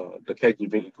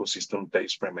caregiving ecosystem that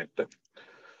is fragmented.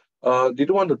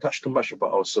 Didn't want to touch too much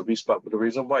about our service, but the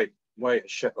reason why I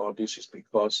shared all this is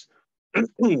because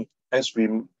as we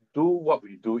do what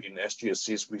we do in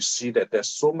SGTech, we see that there's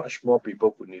so much more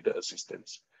people who need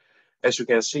assistance. As you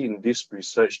can see in this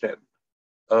research, that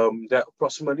there are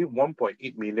approximately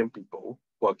 1.8 million people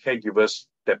who are caregivers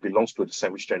that belongs to the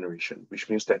sandwich generation, which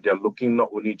means that they're looking not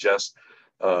only just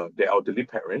their elderly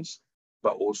parents,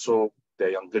 but also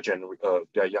their younger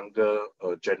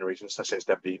generations, such as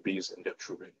their babies and their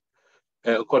children.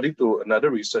 And according to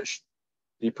another research,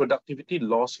 the productivity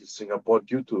loss in Singapore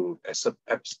due to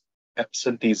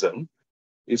absenteeism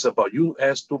is about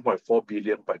US 2.4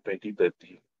 billion by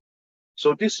 2030.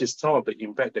 So this is some of the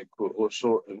impact that could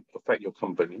also affect your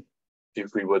company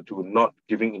if we were to not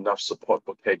giving enough support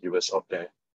for caregivers out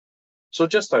there. So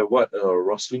just like what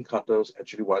Rosalind Carter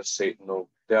actually once said,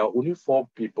 there are only 4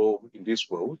 people in this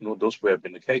world, those who have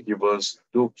been caregivers,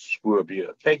 those who will be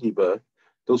a caregiver,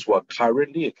 those who are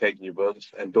currently a caregiver,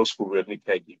 and those who will need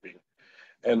caregiving.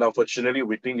 And unfortunately,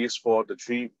 within these 4, the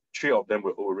three of them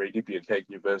will already be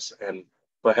caregivers, and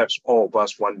perhaps all of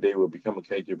us one day will become a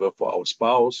caregiver for our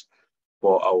spouse,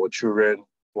 for our children,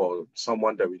 for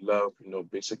someone that we love.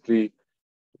 Basically,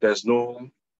 there's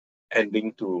no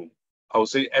ending to, I would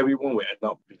say everyone will end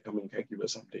up becoming caregiver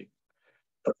someday.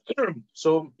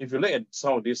 So if you look at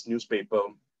some of these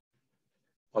newspapers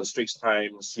on Straits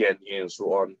Times, CNN, and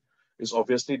so on, it's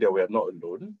obviously that we are not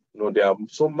alone. There are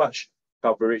so much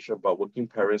coverage about working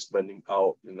parents burning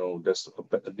out. There's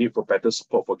a need for better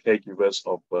support for caregivers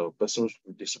of persons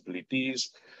with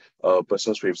disabilities,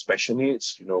 persons with special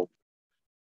needs,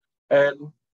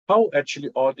 and how actually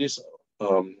all these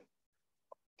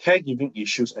caregiving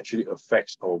issues actually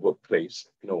affects our workplace.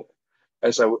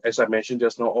 As I mentioned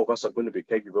just now, all of us are going to be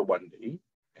caregiver one day,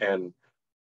 and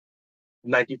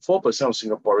 94% of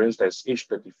Singaporeans that's aged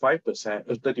 35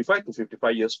 to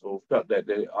 55 years old felt that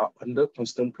they are under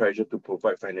constant pressure to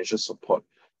provide financial support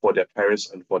for their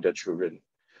parents and for their children.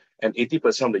 And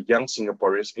 80% of the young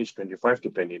Singaporeans aged 25 to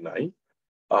 29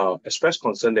 expressed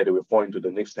concern that they will fall into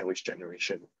the next sandwich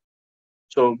generation.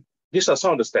 So these are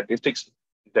some of the statistics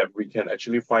that we can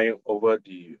actually find over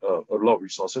a lot of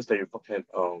resources that you can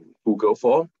Google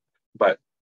for. But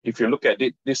if you look at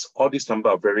it, all these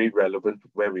numbers are very relevant to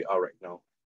where we are right now.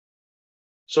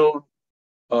 So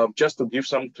just to give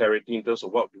some clarity in terms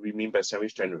of what we mean by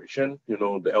sandwich generation,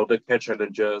 the elder care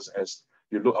challenges as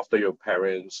you look after your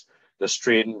parents, the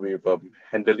strain with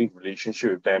handling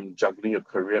relationship with them, juggling your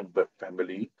career and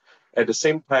family. At the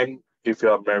same time, if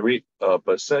you're a married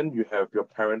person, you have your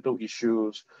parental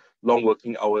issues, long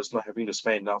working hours, not having to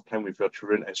spend enough time with your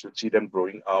children as you see them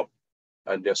growing up.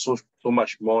 And there's so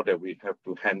much more that we have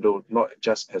to handle, not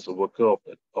just as a worker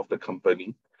of the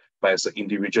company, but as an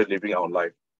individual living our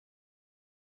life.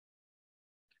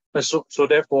 And so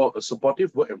therefore, a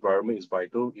supportive work environment is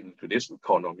vital in today's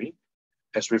economy,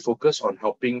 as we focus on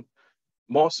helping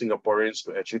more Singaporeans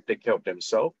to actually take care of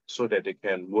themselves so that they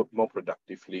can work more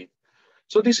productively.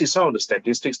 So this is some of the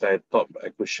statistics that I thought I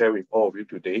could share with all of you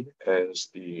today as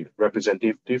the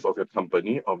representative of your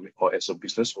company or as a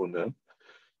business owner.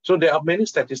 So there are many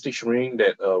statistics showing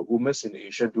that women in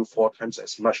Asia do 4 times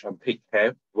as much unpaid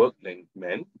care work than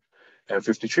men. and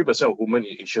 53% of women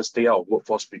in Asia stay out of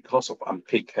workforce because of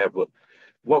unpaid care work.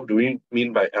 What do we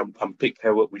mean by unpaid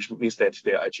care work, which means that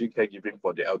they are actually caregiving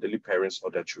for their elderly parents or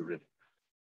their children.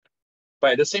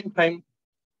 But at the same time,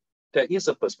 there is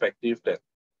a perspective that,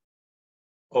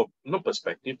 or not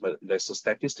perspective, but there's a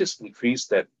statistics increase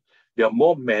that there are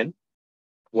more men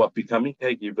who are becoming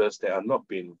caregivers that are not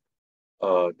being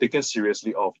taken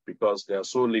seriously of because there are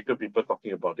so little people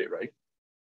talking about it, right?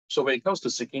 So when it comes to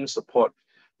seeking support,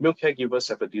 male caregivers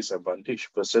have a disadvantage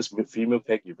versus female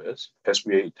caregivers, as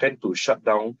we tend to shut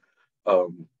down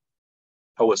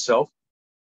ourselves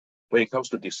when it comes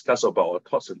to discuss about our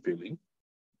thoughts and feelings.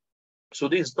 So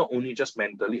this is not only just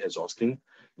mentally exhausting,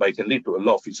 but it can lead to a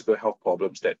lot of physical health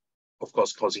problems that, of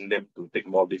course, causing them to take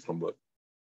more leave from work.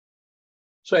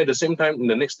 So at the same time,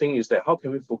 the next thing is that how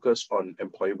can we focus on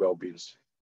employee well-being?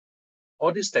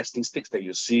 All these statistics that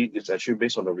you see is actually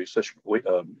based on the research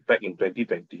back in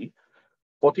 2020.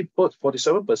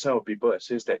 47% of people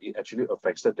says that it actually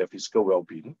affected their physical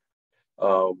well-being,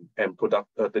 and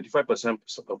 35%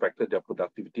 affected their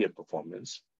productivity and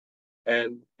performance.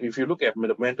 And if you look at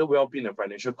the mental well-being and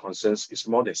financial concerns, it's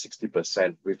more than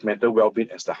 60%, with mental well-being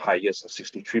as the highest at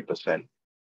 63%.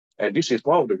 And this is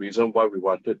one of the reasons why we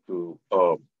wanted to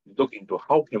look into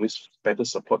how can we better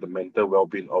support the mental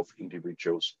well-being of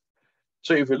individuals.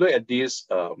 So if you look at this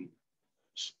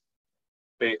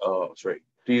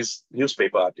this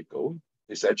newspaper article,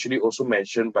 it's actually also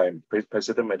mentioned by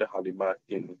President 𝗦𝗶𝗴𝗽𝗏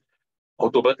in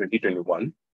October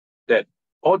 2021 that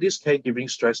all these caregiving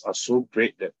stress are so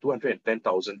great that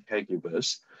 210,000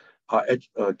 caregivers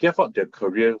gave up their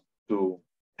career to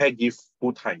caregive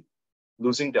full-time,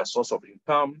 losing their source of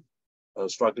income,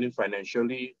 struggling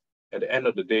financially. At the end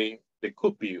of the day, they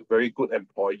could be very good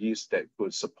employees that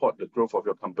could support the growth of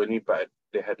your company, but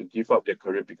they had to give up their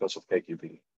career because of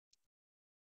caregiving.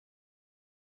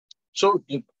 So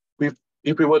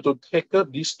if we were to tackle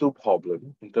these two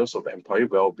problems in terms of employee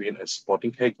well-being and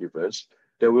supporting caregivers,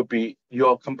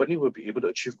 your company will be able to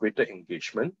achieve greater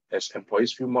engagement as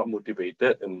employees feel more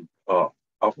motivated and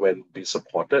when being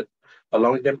supported,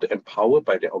 allowing them to empower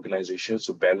by their organizations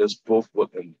to balance both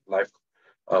work and life,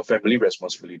 family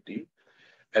responsibility.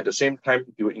 At the same time,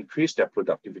 it will increase their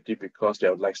productivity because they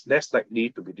are less likely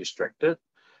to be distracted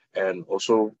and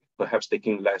also perhaps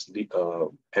taking less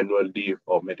annual leave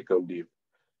or medical leave.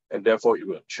 And therefore, it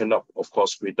will churn up, of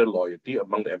course, greater loyalty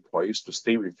among the employees to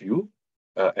stay with you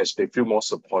as they feel more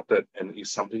supported, and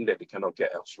it's something that they cannot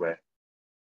get elsewhere.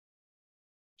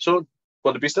 So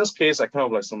for the business case, I kind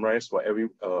of like summarize for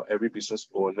every business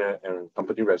owner and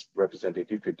company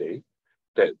representative today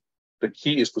that the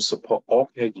key is to support all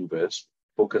caregivers,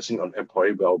 focusing on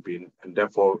employee well-being and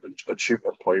therefore achieve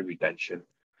employee retention.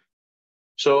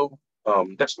 So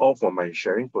that's all for my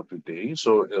sharing for today.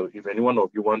 So if anyone of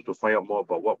you want to find out more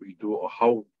about what we do or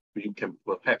how we can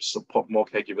perhaps support more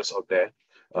caregivers out there,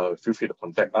 feel free to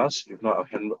contact us. If not, I'll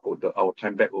hand our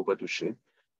time back over to Shane.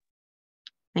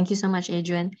 Thank you so much,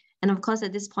 Adrian. And of course,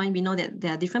 at this point, we know that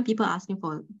there are different people asking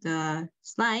for the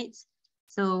slides.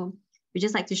 So we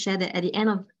just like to share that at the end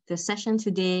of the session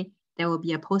today, there will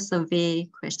be a post-survey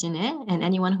questionnaire, and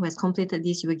anyone who has completed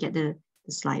this, you will get the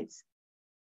slides.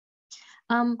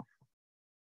 And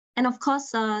of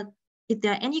course, if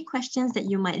there are any questions that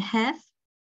you might have,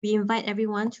 we invite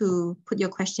everyone to put your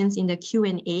questions in the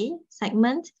Q&A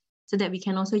segment so that we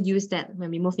can also use that when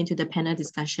we move into the panel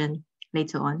discussion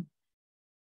later on.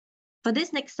 For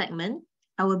this next segment,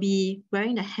 I will be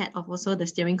wearing the hat of also the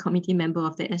steering committee member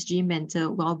of the SG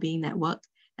Mental Wellbeing Network,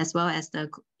 as well as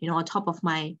the, on top of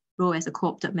my role as a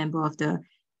co-opted member of the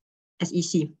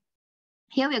SEC.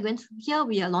 Here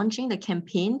we are launching the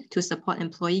campaign to support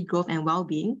employee growth and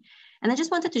well-being. And I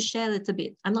just wanted to share a little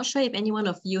bit. I'm not sure if any one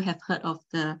of you have heard of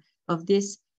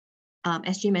this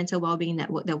SG Mental Wellbeing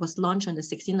Network that was launched on the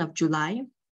 16th of July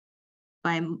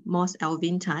by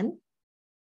𝗏𝗏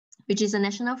which is a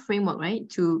national framework, right,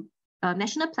 to a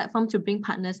national platform to bring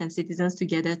partners and citizens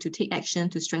together to take action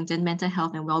to strengthen mental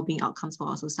health and well-being outcomes for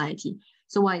our society.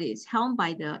 So while it is helmed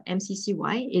by the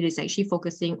MCCY, it is actually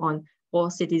focusing on all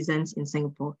citizens in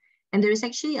Singapore. And there is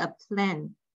actually a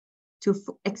plan to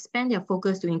expand their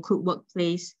focus to include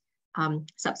workplace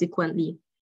subsequently.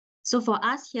 So for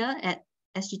us here at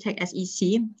SGTech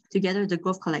SEC, together with the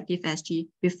Growth Collective SG,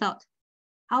 we felt,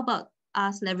 how about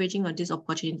us leveraging on this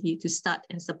opportunity to start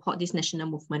and support this national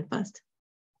movement first?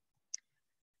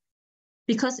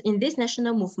 Because in this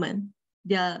national movement,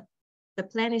 the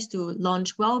plan is to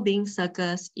launch well-being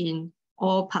circles in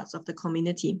all parts of the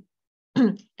community.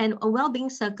 And a well-being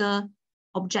circle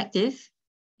objective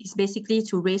is basically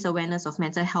to raise awareness of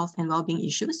mental health and well-being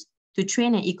issues to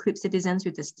train and equip citizens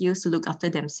with the skills to look after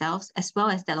themselves as well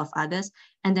as that of others,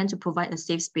 and then to provide a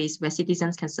safe space where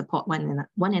citizens can support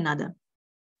one another.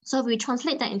 So if we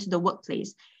translate that into the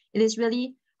workplace, it is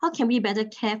really, how can we better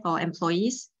care for our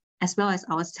employees as well as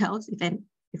ourselves,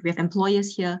 if we have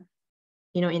employers here,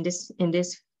 in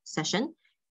this session,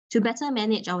 to better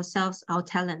manage ourselves, our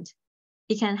talent.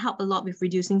 It can help a lot with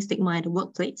reducing stigma in the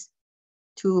workplace,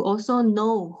 to also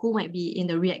know who might be in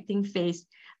the reacting phase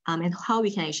and how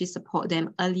we can actually support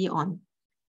them early on.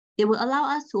 It will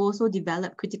allow us to also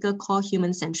develop critical core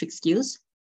human-centric skills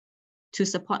to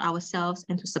support ourselves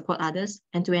and to support others,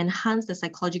 and to enhance the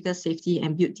psychological safety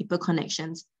and build deeper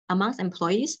connections amongst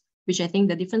employees, which I think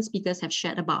the different speakers have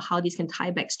shared about how this can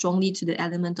tie back strongly to the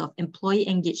element of employee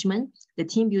engagement, the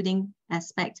team building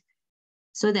aspect,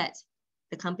 so that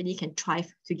the company can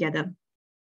thrive together.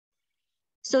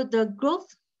 So the growth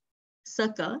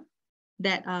circle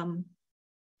that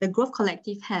the Growth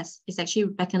Collective has is actually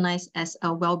recognized as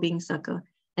a well-being circle.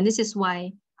 And this is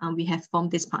why we have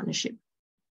formed this partnership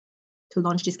to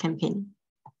launch this campaign.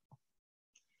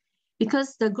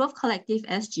 Because the Growth Collective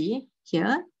SG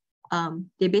here,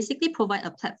 they basically provide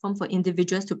a platform for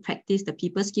individuals to practice the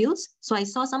people skills. So I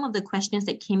saw some of the questions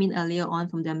that came in earlier on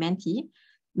from the mentee,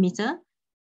 Mita.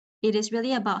 It is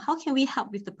really about how can we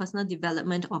help with the personal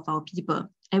development of our people?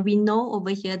 And we know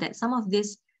over here that some of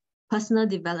this personal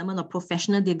development or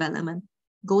professional development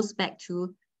goes back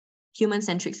to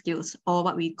human-centric skills, or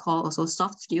what we call also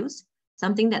soft skills,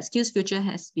 something that SkillsFuture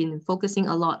has been focusing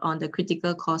a lot on, the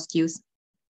critical core skills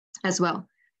as well,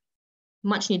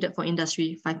 much needed for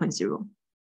Industry 5.0.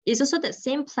 It's also that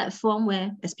same platform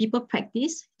where as people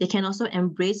practice, they can also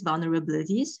embrace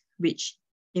vulnerabilities, which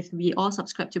if we all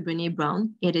subscribe to Brené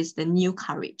Brown, it is the new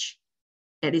courage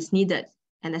that is needed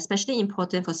and especially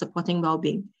important for supporting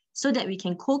well-being, so that we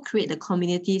can co-create the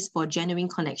communities for genuine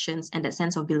connections and that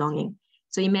sense of belonging.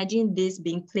 So imagine this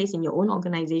being placed in your own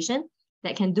organization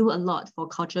that can do a lot for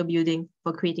culture building,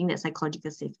 for creating that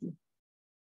psychological safety.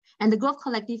 And the Growth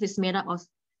Collective is made up of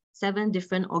 7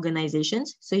 different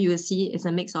organizations. So you will see it's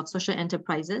a mix of social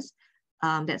enterprises,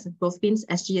 that's Growthpins,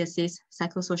 SGS's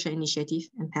Psychosocial Initiative,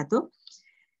 and PATO.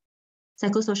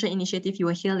 Psychosocial Initiative you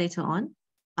will hear later on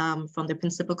from the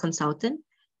principal consultant.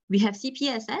 We have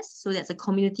CPSS, so that's a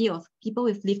community of people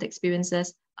with lived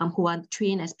experiences who are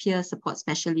trained as peer support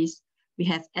specialists. We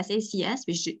have SACS,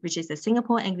 which is the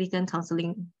Singapore Anglican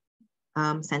Counseling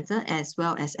Center, as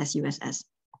well as SUSS.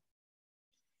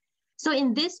 So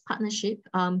in this partnership,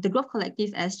 the Growth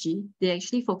Collective SG, they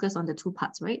actually focus on the 2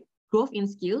 parts, right? Growth in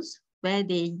skills, where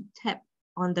they tap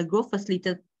on the growth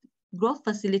facilitator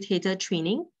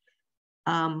training,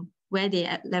 where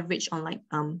they leverage on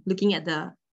looking at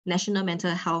the National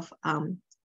Mental Health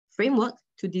Framework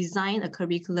to design a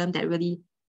curriculum that really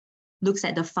looks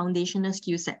at the foundational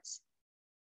skill sets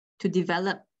to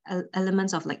develop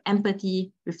elements of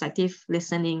empathy, reflective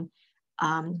listening,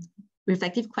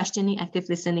 reflective questioning, active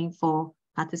listening for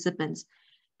participants.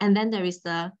 And then there is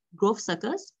the Growth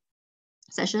Circles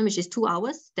session, which is 2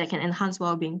 hours that can enhance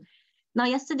well-being. Now,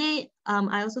 yesterday,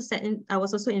 I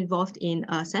was also involved in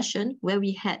a session where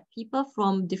we had people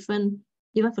from different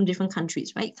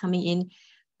countries, right, coming in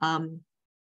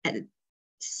at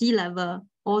C-level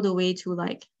all the way to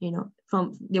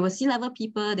there were C-level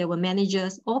people, there were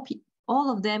managers, all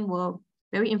of them were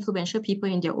very influential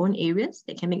people in their own areas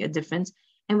that can make a difference.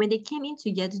 And when they came in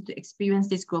together to experience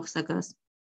these growth circles,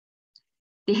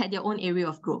 they had their own area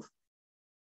of growth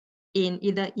in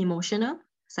either emotional,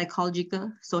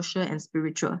 psychological, social, and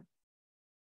spiritual.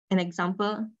 An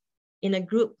example, in a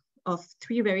group of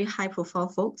 3 very high-profile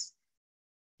folks,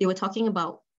 they were talking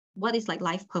about what is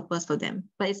life purpose for them.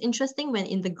 But it's interesting when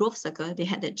in the growth circle, they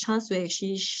had the chance to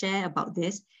actually share about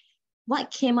this.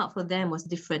 What came up for them was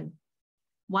different.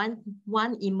 One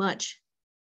emerged,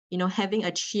 having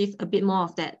achieved a bit more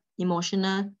of that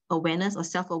emotional awareness or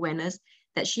self-awareness,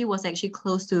 that she was actually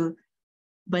close to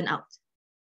burnout.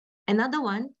 Another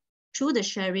one, through the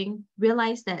sharing,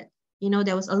 realized that,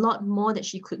 there was a lot more that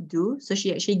she could do. So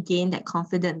she actually gained that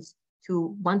confidence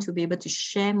to want to be able to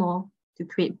share more to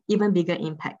create even bigger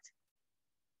impact.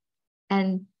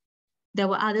 And there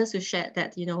were others who shared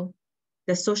that,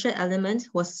 the social element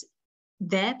was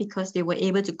there because they were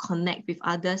able to connect with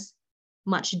others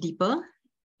much deeper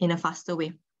in a faster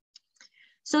way.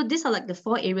 So these are the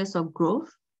 4 areas of growth.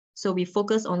 So we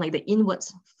focus on the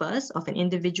inwards first of an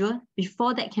individual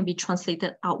before that can be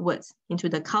translated outwards into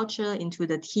the culture, into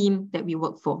the team that we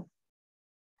work for.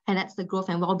 And that's the Growth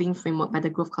and Wellbeing Framework by the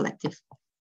Growth Collective.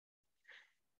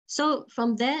 So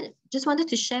from there, just wanted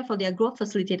to share for their Growth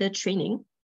Facilitator training.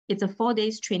 It's a 4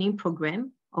 days training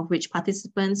program of which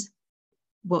participants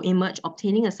will emerge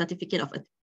obtaining a certificate of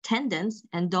attendance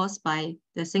endorsed by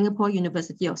the Singapore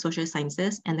University of Social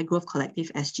Sciences and the Growth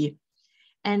Collective SG.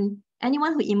 And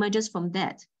anyone who emerges from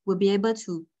that will be able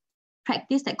to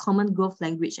practice that common growth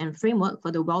language and framework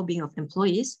for the well-being of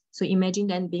employees. So imagine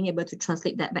then being able to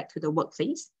translate that back to the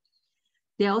workplace.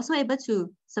 They're also able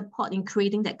to support in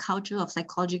creating that culture of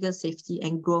psychological safety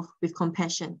and growth with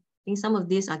compassion. I think some of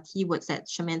these are keywords that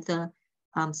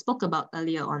𝗏𝗏𝗧𝗏 spoke about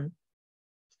earlier on.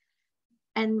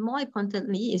 And more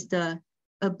importantly is the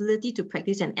ability to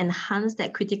practice and enhance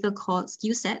that critical core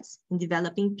skill sets in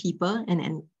developing people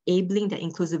and enabling their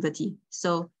inclusivity.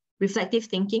 So reflective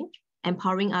thinking,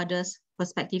 empowering others,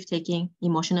 perspective taking,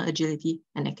 emotional agility,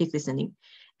 and active listening.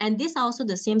 And these are also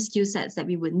the same skill sets that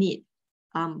we would need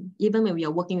even when we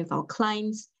are working with our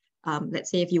clients. Let's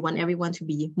say if you want everyone to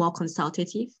be more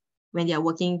consultative when they are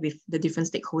working with the different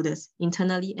stakeholders,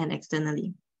 internally and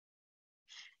externally.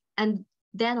 And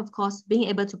then, of course, being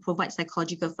able to provide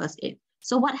psychological first aid.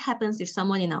 So what happens if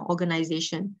someone in our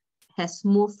organization has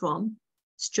moved from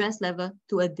stress level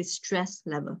to a distress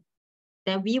level?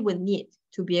 Then we would need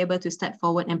to be able to step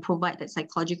forward and provide that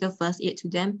psychological first aid to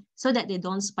them so that they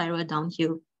don't spiral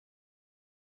downhill.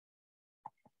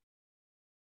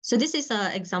 So this is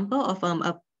an example of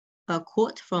a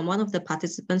quote from one of the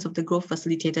participants of the Growth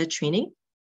Facilitator training,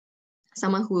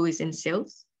 someone who is in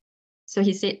sales. So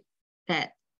he said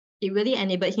that it really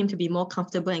enabled him to be more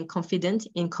comfortable and confident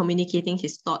in communicating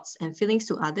his thoughts and feelings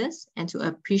to others and to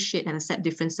appreciate and accept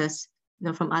differences,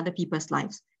 from other people's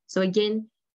lives. So again,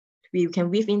 we can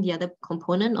weave in the other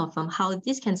component of how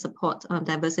this can support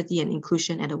diversity and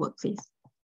inclusion at the workplace.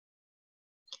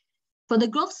 For the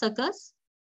growth circles,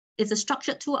 it's a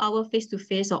structured 2-hour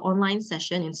face-to-face or online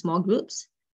session in small groups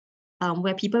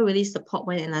where people really support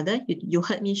one another. You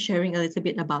heard me sharing a little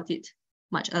bit about it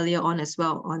much earlier on as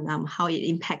well on how it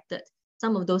impacted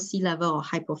some of those C-level or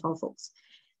high-profile folks.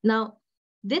 Now,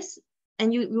 this,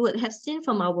 and you would have seen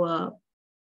from our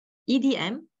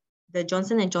EDM, the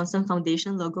Johnson & Johnson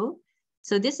Foundation logo.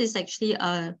 So this is actually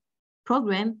a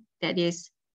program that is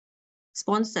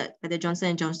sponsored by the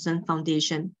Johnson & Johnson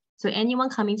Foundation. So anyone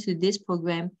coming to this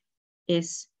program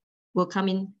will come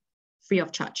in free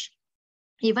of charge.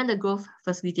 Even the growth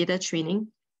facilitator training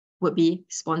would be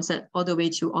sponsored all the way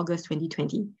to August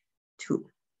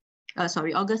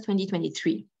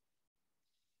 2023.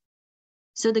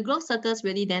 So the growth circles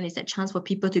really then is a chance for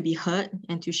people to be heard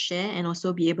and to share and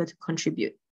also be able to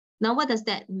contribute. Now, what does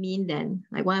that mean then?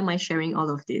 Like, why am I sharing all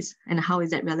of this? And how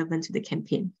is that relevant to the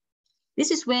campaign? This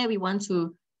is where we want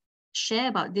to share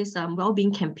about this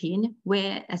well-being campaign,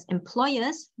 where as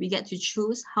employers, we get to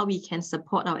choose how we can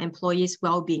support our employees'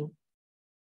 well-being.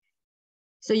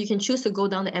 So you can choose to go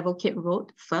down the advocate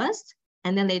road first,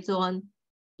 and then later on,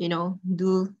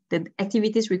 do the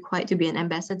activities required to be an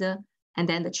ambassador and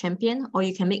then the champion, or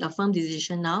you can make a firm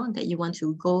decision now that you want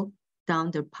to go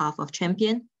down the path of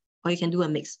champion, or you can do a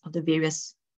mix of the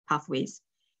various pathways.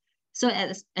 So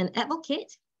as an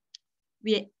advocate,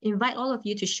 we invite all of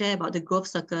you to share about the growth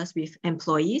circles with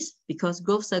employees, because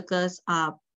growth circles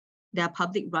they are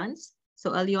public runs.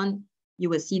 So early on, you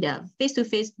will see the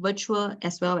face-to-face virtual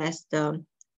as well as the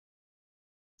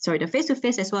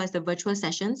face-to-face as well as the virtual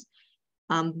sessions.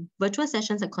 Virtual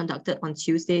sessions are conducted on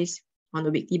Tuesdays on a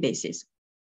weekly basis.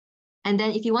 And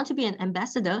then if you want to be an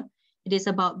ambassador, it is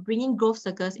about bringing growth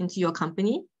circles into your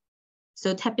company.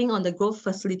 So tapping on the growth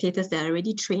facilitators that are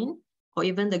already trained, or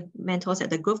even the mentors at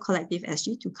the Growth Collective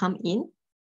SG to come in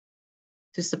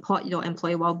to support your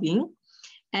employee well-being,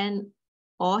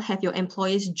 or have your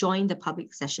employees join the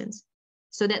public sessions.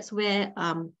 So that's where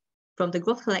from the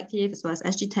Growth Collective as well as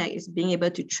SGTech is being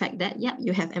able to track that. Yeah,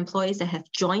 you have employees that have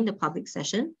joined the public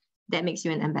session. That makes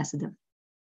you an ambassador.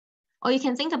 Or you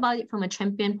can think about it from a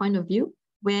champion point of view,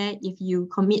 where if you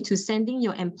commit to sending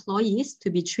your employees to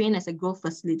be trained as a growth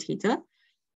facilitator,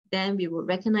 then we will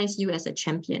recognize you as a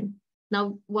champion.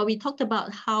 Now, while we talked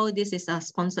about how this is a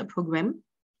sponsored program,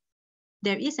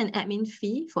 there is an admin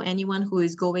fee for anyone who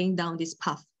is going down this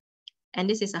path. And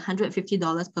this is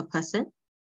 $150 per person.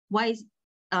 Why?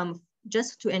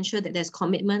 Just to ensure that there's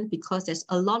commitment, because there's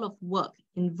a lot of work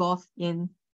involved in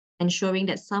ensuring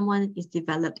that someone is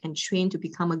developed and trained to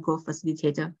become a growth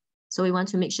facilitator. So we want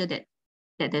to make sure that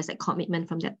there's a commitment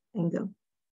from that angle.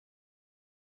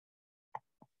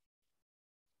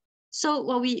 So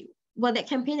while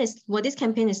this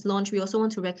campaign is launched, we also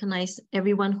want to recognize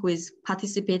everyone who is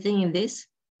participating in this.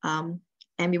 And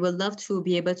we would love to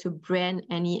be able to brand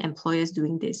any employers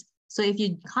doing this. So if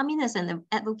you come in as an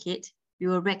advocate, we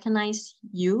will recognize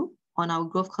you on our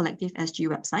Growth Collective SG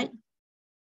website.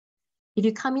 If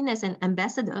you come in as an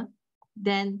ambassador,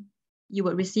 then you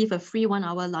would receive a free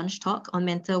 1-hour lunch talk on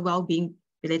mental well-being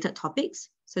related topics.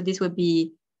 So this would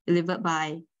be delivered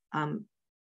by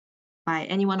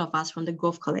any one of us from the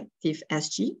Growth Collective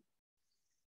SG,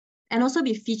 and also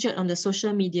be featured on the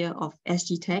social media of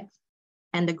SGTech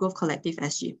and the Growth Collective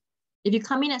SG. If you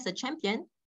come in as a champion,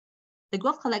 the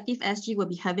Growth Collective SG will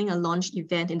be having a launch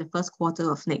event in the first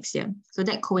quarter of next year. So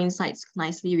that coincides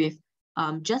nicely with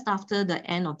just after the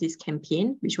end of this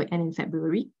campaign, which will end in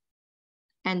February.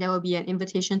 And there will be an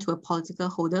invitation to a political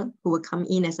holder who will come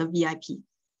in as a VIP.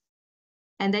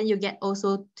 And then you get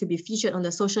also to be featured on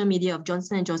the social media of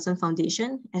Johnson & Johnson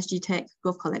Foundation, SGTech,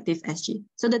 Growth Collective SG.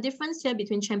 So the difference here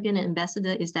between champion and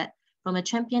ambassador is that from a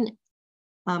champion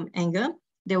angle,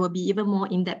 there will be even more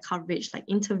in-depth coverage like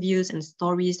interviews and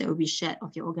stories that will be shared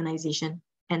of your organization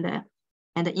and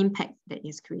the impact that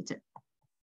is created.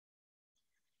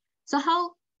 So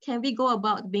how can we go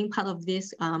about being part of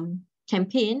this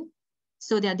campaign?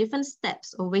 So there are different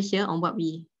steps over here on what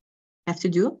we have to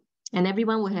do. And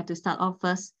everyone will have to start off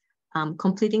first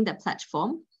completing the pledge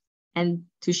form and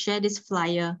to share this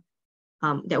flyer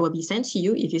that will be sent to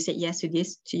you if you say yes to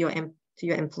this to your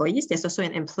employees. There's also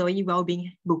an employee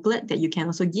well-being booklet that you can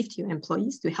also give to your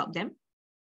employees to help them,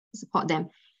 support them,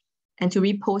 and to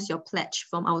repost your pledge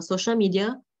from our social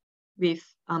media with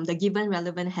the given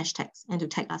relevant hashtags and to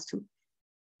tag us too.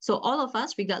 So all of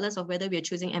us, regardless of whether we are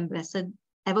choosing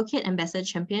advocate, ambassador,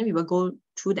 champion, we will go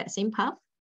through that same path.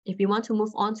 If we want to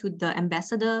move on to the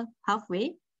ambassador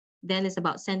pathway, then it's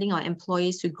about sending our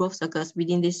employees to growth circles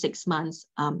within this 6 months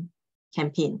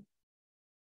campaign.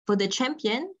 For the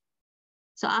champion,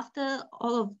 so after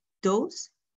all of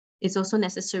those, it's also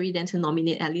necessary then to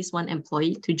nominate at least one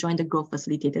employee to join the growth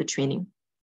facilitator training.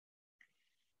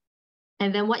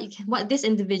 And then what this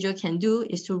individual can do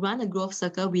is to run a growth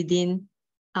circle within,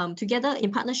 together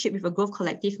in partnership with a growth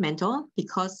collective mentor,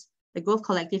 because the Growth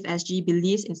Collective SG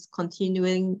believes in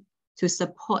continuing to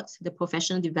support the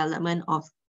professional development of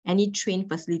any trained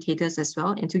facilitators as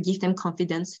well, and to give them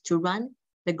confidence to run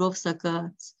the growth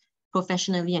circles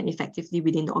professionally and effectively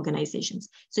within the organizations.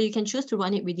 So you can choose to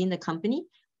run it within the company,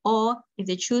 or if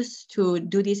they choose to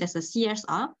do this as a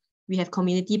CSR, we have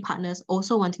community partners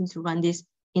also wanting to run this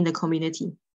in the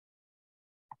community.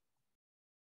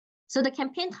 So the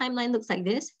campaign timeline looks like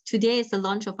this. Today is the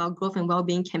launch of our Growth and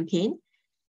Wellbeing campaign.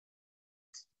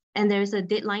 And there is a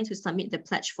deadline to submit the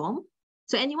pledge form.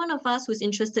 So any one of us who's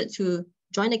interested to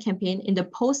join the campaign, in the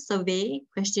post-survey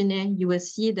questionnaire, you will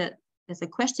see that there's a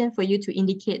question for you to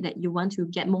indicate that you want to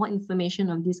get more information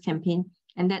on this campaign.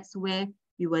 And that's where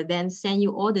we will then send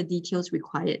you all the details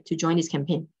required to join this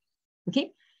campaign.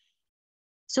 Okay.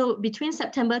 So between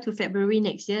September to February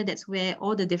next year, that's where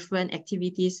all the different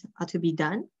activities are to be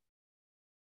done.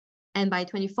 And by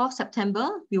 24th September,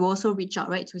 we will also reach out,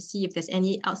 right, to see if there's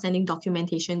any outstanding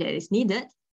documentation that is needed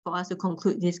for us to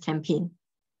conclude this campaign.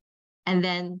 And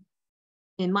then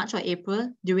in March or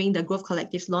April, during the Growth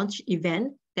Collective's launch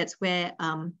event, that's where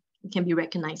it can be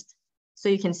recognized. So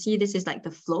you can see this is like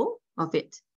the flow of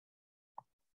it.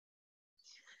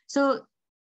 So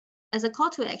as a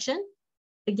call to action,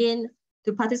 again,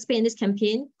 to participate in this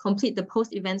campaign, complete the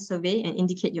post-event survey and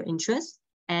indicate your interest.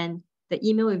 And the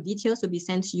email with details will be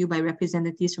sent to you by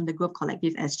representatives from the Growth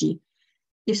Collective SG.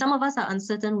 If some of us are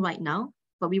uncertain right now,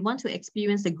 but we want to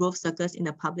experience the growth circles in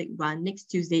the public run next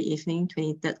Tuesday evening,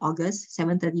 23rd August,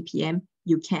 7:30 p.m.,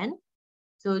 you can.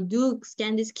 So do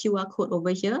scan this QR code over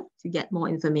here to get more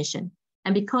information.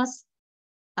 And because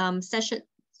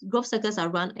growth circles are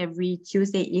run every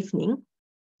Tuesday evening,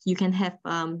 you can have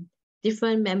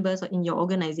different members in your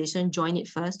organization join it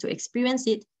first to experience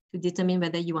it, to determine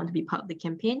whether you want to be part of the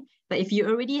campaign. But if you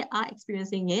already are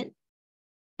experiencing it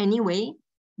anyway,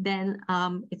 then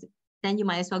you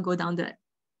might as well go down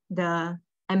the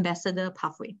ambassador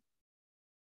pathway.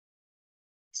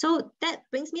 So that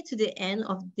brings me to the end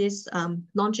of this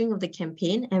launching of the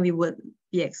campaign, and we would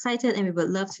be excited and we would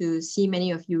love to see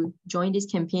many of you join this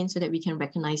campaign so that we can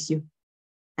recognize you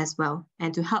as well,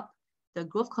 and to help the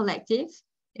Growth Collective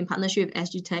in partnership with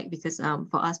SGTech, because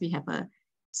for us, we have a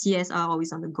CSR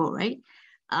always on the go, right?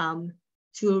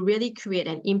 To really create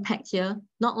an impact here,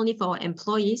 not only for our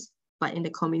employees, but in the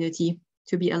community,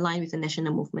 to be aligned with the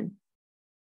national movement.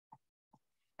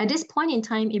 At this point in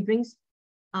time, it brings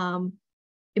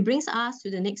us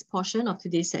to the next portion of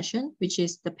today's session, which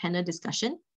is the panel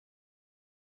discussion.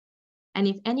 And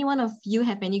if any one of you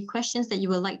have any questions that you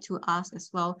would like to ask as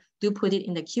well, do put it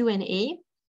in the Q&A,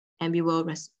 and we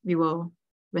will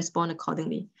respond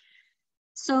accordingly.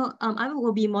 So I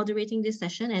will be moderating this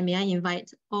session, and may I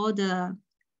invite all the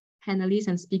panelists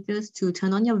and speakers to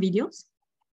turn on your videos.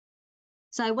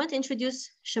 So I want to introduce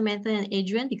Kshemetha and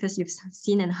Adrian because you've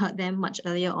seen and heard them much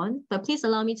earlier on, but please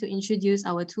allow me to introduce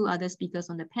our two other speakers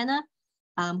on the panel,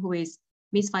 who is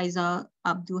Ms.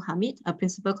 𝗲𝗲𝗵𝗵, a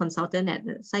principal consultant at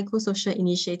the Psychosocial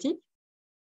Initiative,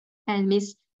 and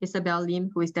Ms. Isabel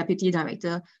Lim, who is Deputy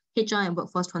Director, HR and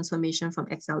Workforce Transformation from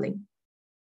Excelling.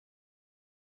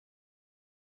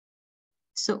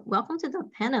 So welcome to the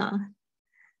panel.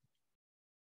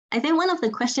 I think one of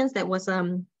the questions that was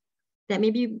that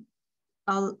maybe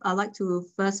I'd like to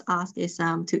first ask is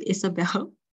to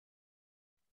Isabel.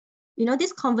 You know,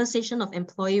 this conversation of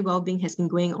employee well-being has been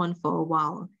going on for a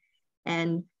while.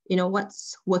 And you know,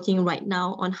 what's working right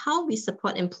now on how we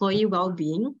support employee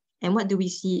well-being and what do we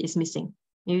see is missing?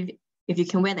 Maybe if you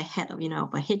can wear the hat of, you know,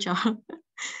 of a HR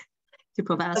to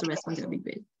provide us a response, that would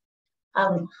be great.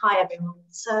 Hi, everyone.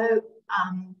 So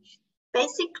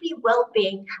basically,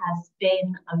 well-being has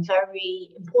been a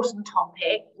very important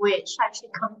topic, which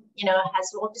actually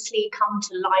has obviously come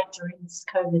to light during this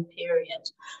COVID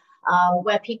period,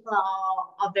 where people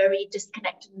are very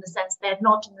disconnected in the sense they're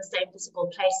not in the same physical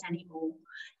place anymore.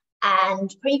 And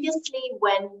previously,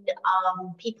 when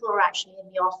people are actually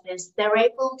in the office, they're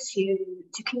able to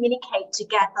communicate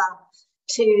together,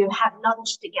 to have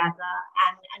lunch together,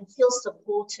 and feel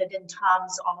supported in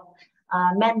terms of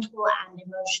mental and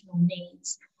emotional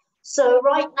needs. So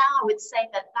right now, I would say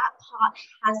that part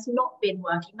has not been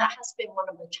working. That has been one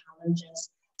of the challenges.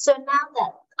 So now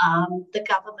that the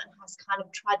government has kind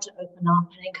of tried to open up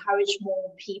and encourage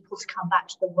more people to come back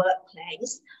to the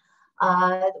workplace,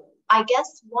 I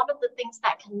guess one of the things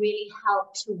that can really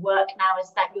help to work now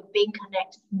is that you're being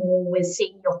connected more with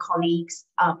seeing your colleagues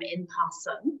in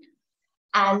person,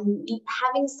 and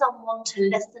having someone to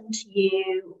listen to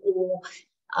you, or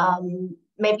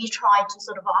maybe try to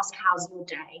sort of ask, how's your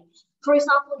day? For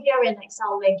example, here in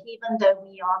Excelling, even though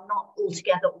we are not all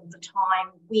together all the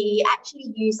time, we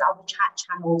actually use our chat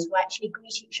channel to actually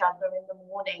greet each other in the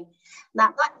morning.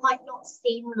 Now, that might not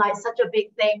seem like such a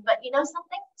big thing, but you know,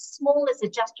 something small as a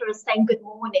gesture of saying good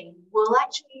morning will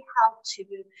actually help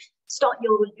to start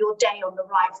your day on the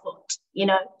right foot, you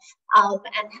know,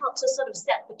 and help to sort of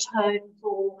set the tone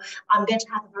for, I'm going to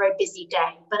have a very busy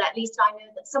day, but at least I know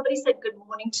that somebody said good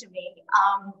morning to me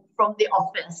from the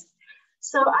office.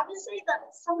 So I would say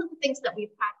that some of the things that we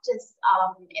practice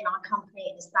in our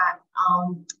company is that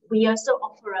we also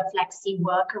offer a flexi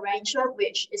work arrangement,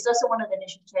 which is also one of the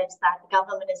initiatives that the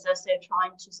government is also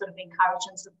trying to sort of encourage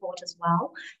and support as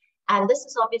well. And this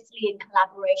is obviously in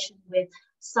collaboration with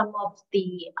some of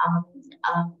the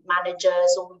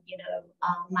managers or, you know,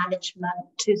 management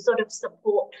to sort of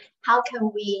support how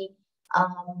can we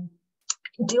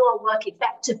do our work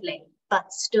effectively,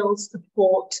 but still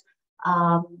support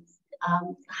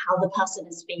how the person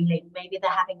is feeling. Maybe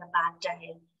they're having a bad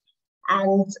day.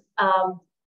 And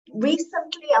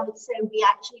recently, I would say we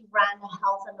actually ran a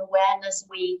health and awareness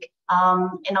week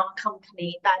in our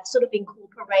company that sort of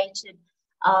incorporated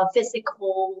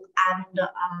physical and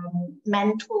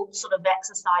mental sort of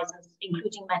exercises,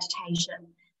 including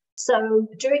meditation. So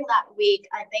during that week,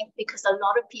 I think because a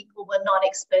lot of people were not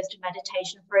exposed to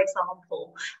meditation, for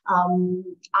example,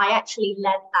 I actually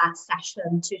led that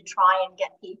session to try and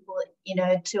get people, you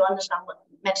know, to understand what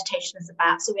meditation is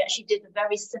about. So we actually did a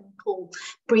very simple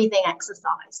breathing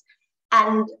exercise.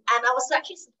 And I was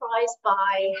actually surprised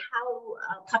by how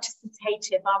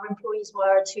participative our employees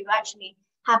were to actually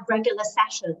have regular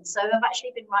sessions. So I've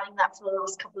actually been running that for the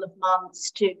last couple of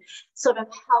months to sort of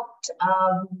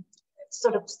help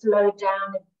sort of slow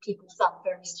down if people felt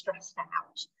very stressed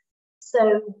out.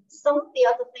 So some of the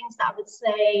other things that I would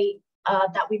say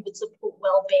that we would support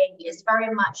well-being is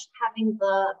very much having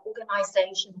the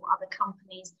organization or other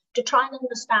companies to try and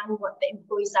understand what the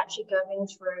employees are actually going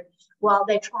through while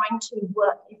they're trying to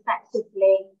work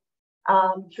effectively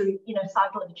through, you know,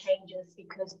 cycle of changes,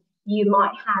 because you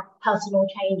might have personal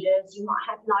changes, you might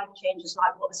have life changes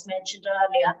like what was mentioned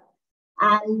earlier.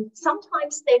 And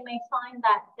sometimes they may find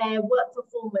that their work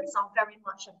performance are very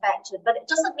much affected, but it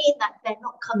doesn't mean that they're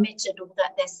not committed or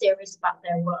that they're serious about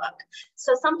their work.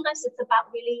 So sometimes it's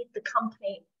about really the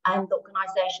company and the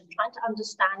organization trying to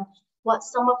understand what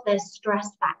some of their stress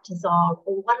factors are,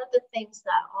 or what are the things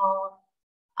that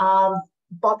are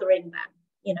bothering them,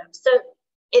 you know. So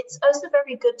it's also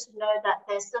very good to know that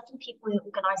there's certain people in the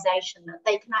organization that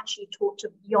they can actually talk to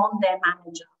beyond their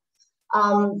manager,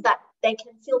 that they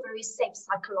can feel very safe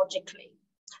psychologically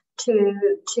to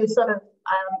sort of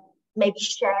maybe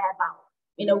share about,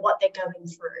 you know, what they're going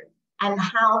through and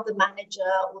how the manager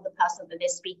or the person that they're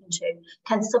speaking to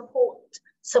can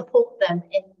support them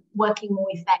working more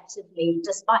effectively,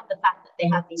 despite the fact that they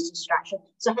have these distractions.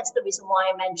 So hence the reason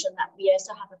why I mentioned that we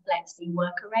also have a flexi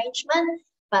work arrangement.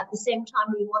 But at the same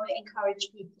time, we want to encourage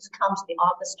people to come to the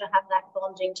office to have that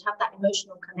bonding, to have that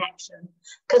emotional connection.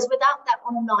 Because without that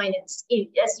online, as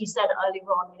you said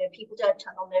earlier on, people don't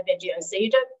turn on their videos, so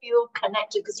you don't feel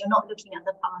connected because you're not looking at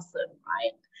the person,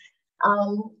 right?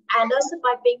 And also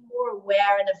by being more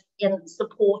aware and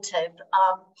supportive,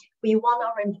 we want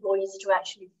our employees to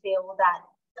actually feel that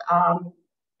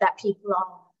that people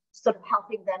are sort of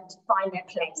helping them to find their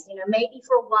place. Maybe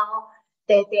for a while,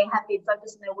 they have been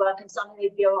focused on their work and suddenly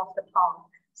they veer off the path.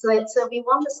 So we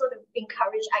want to sort of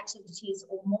encourage activities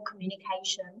or more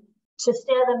communication to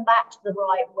steer them back to the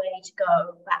right way to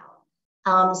go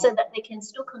about, so that they can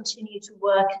still continue to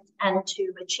work and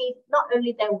to achieve not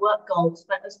only their work goals,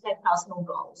 but also their personal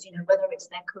goals, whether it's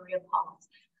their career path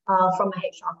from a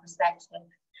HR perspective.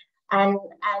 And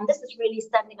this is really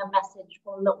sending a message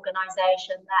from the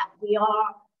organization that we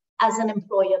are, as an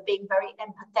employer, being very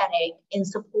empathetic in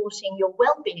supporting your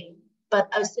well-being,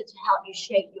 but also to help you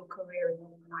shape your career in the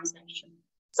organization.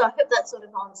 So I hope that sort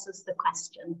of answers the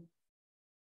question.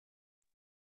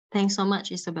 Thanks so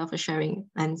much, Isabel, for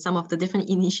sharing and some of the different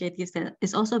initiatives that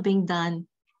is also being done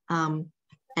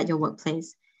at your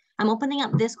workplace. I'm opening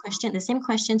up this question, the same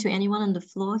question, to anyone on the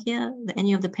floor here,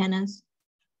 any of the panelists.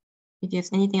 If you have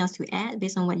anything else to add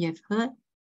based on what you have heard.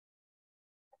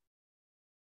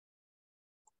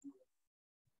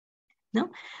 No?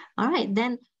 All right,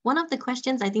 then one of the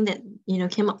questions I think that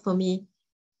came up for me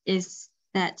is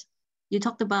that you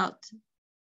talked about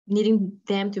needing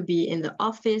them to be in the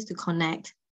office to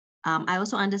connect. I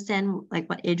also understand, like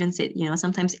what Adrian said,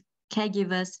 sometimes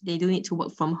caregivers, they do need to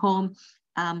work from home.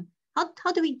 How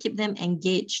do we keep them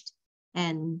engaged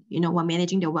and while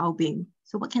managing their well-being?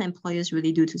 So what can employers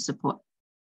really do to support?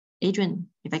 Adrian,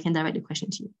 if I can direct the question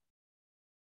to you.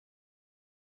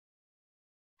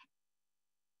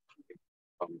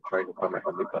 I'm trying to find my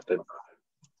unmute button.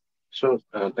 So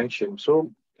thanks, Shim.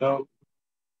 So to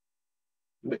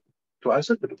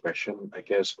answer to the question, I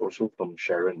guess also from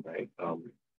Sharon, right?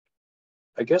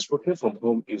 I guess working from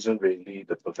home isn't really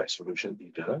the perfect solution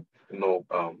either.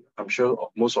 I'm sure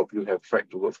most of you have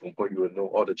tried to work from home. You will know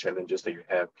all the challenges that you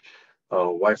have.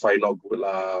 Wi-Fi not good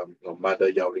lah, mother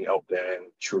yelling out there,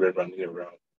 and children running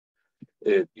around.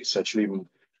 It's actually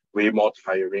way more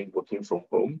tiring working from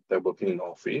home than working in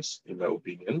office, in my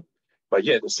opinion. But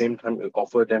yet at the same time, it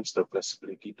offers them the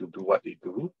flexibility to do what they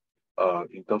do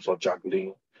in terms of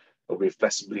juggling with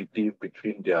flexibility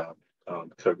between their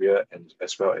career and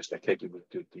as well as their caregiving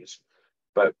duties.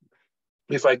 But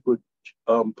if I could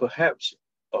perhaps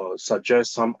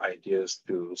suggest some ideas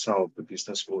to some of the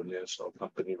business owners or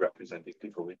company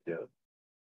representatives over here,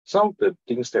 some of the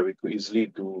things that we could easily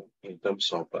do in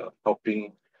terms of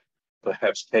helping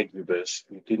perhaps caregivers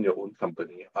within your own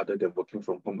company, other than working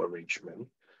from home arrangement,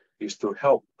 is to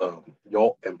help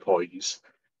your employees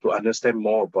to understand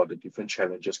more about the different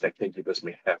challenges that caregivers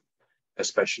may have,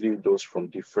 especially those from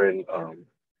different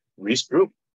risk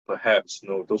group. Perhaps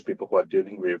those people who are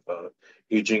dealing with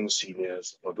aging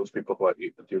seniors, or those people who are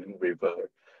dealing with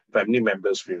family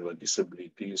members with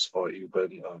disabilities or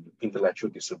even intellectual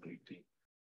disability.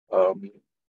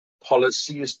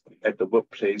 Policies at the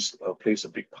workplace plays a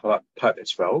big part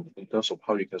as well in terms of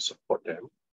how you can support them,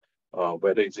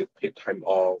 whether it's paid time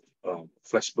off,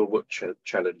 flexible work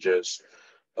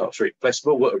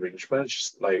flexible work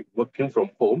arrangements like working from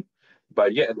home,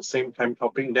 but yet at the same time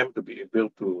helping them to be able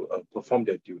to perform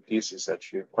their duties is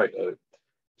actually quite a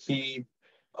key,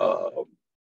 I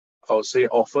would say,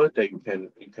 offer that you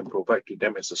can provide to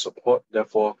them as a support.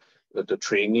 Therefore, the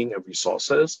training and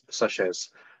resources such as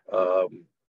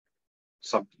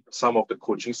some of the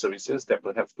coaching services that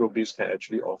perhaps Growth can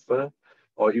actually offer,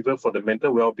 or even for the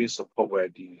mental well-being support where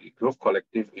the Growth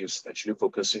Collective is actually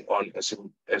focusing on, as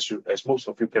most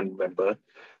of you can remember,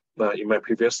 in my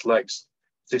previous slides,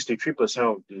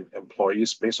 63% of the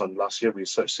employees, based on last year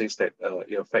research, says that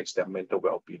it affects their mental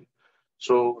well-being.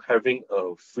 So having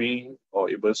a free or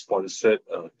even sponsored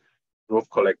Growth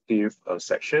Collective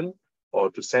section,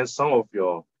 or to send some of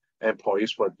your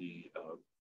employees for the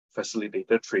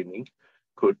facilitator training,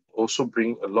 could also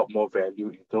bring a lot more value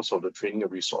in terms of the training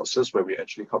and resources, where we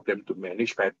actually help them to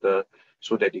manage better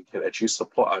so that they can actually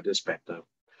support others better.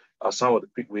 Are some of the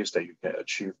quick ways that you can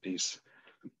achieve this.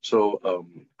 So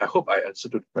I hope I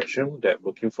answered the question that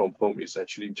working from home is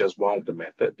actually just one of the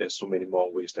methods. There's so many more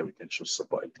ways that we can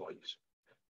support employees.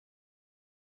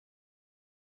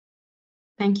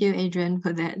 Thank you, Adrian,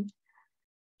 for that.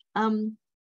 Faisal,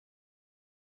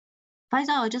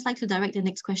 I would just like to direct the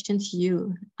next question to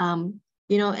you.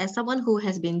 you know, as someone who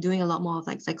has been doing a lot more of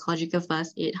like psychological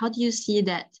first aid, how do you see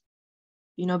that,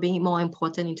 you know, being more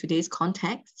important in today's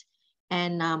context?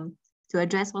 And to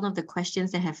address one of the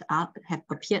questions that have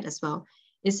appeared as well,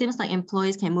 it seems like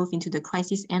employees can move into the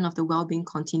crisis end of the well-being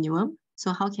continuum.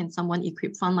 So how can someone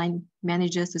equip frontline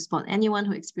managers to spot anyone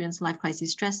who experiences life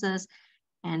crisis stresses?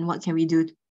 And what can we do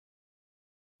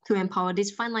to empower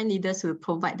these frontline leaders who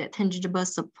provide that tangible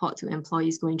support to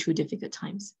employees going through difficult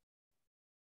times?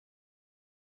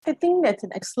 I think that's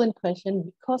an excellent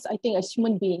question, because I think as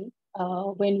human beings,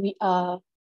 when we are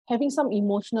having some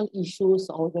emotional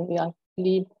issues, or when we are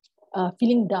really,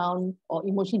 feeling down or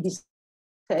emotionally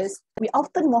distressed, we are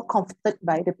often more comforted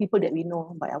by the people that we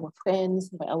know, by our friends,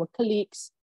 by our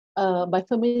colleagues, by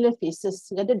familiar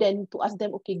faces, rather than to ask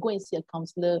them, okay, go and see a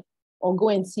counselor or go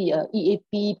and see a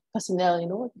EAP personnel, you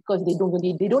know, because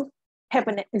they don't have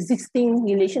an existing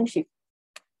relationship.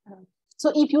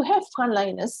 So if you have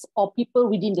frontliners or people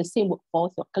within the same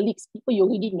workforce, or colleagues, people you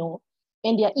already know,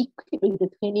 and they are equipped with the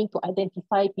training to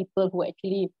identify people who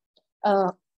actually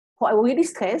who are already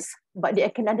stressed, but they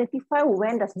can identify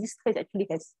when does this stress actually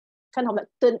has kind of like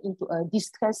turned into a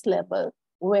distress level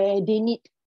where they need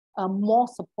more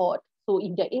support. So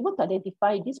if they're able to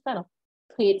identify this kind of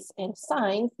traits and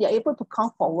signs, they're able to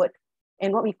come forward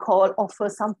and what we call offer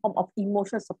some form of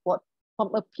emotional support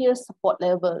from a peer support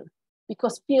level,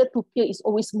 because peer-to-peer is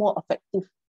always more effective.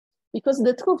 Because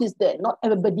the truth is that not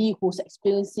everybody who's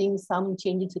experiencing some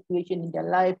changing situation in their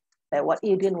life, like what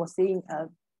Adrian was saying,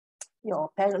 your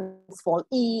parents fall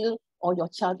ill, or your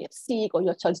child gets sick, or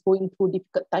your child is going through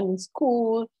difficult time in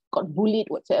school, got bullied,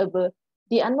 whatever.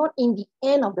 They are not in the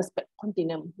end of the spectrum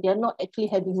continuum. They are not actually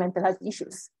having mental health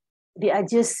issues. They are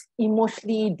just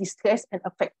emotionally distressed and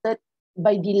affected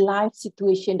by the life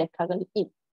situation they're currently in.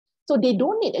 So they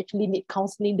don't actually need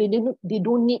counseling. They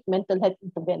don't need mental health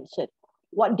intervention.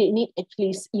 What they need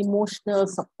actually is emotional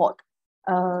support.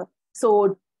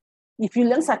 So if you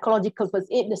learn psychological first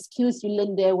aid, the skills you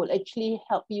learn there will actually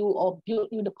help you or build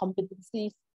you the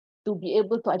competencies to be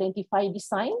able to identify the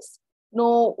signs,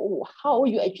 know how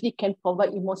you actually can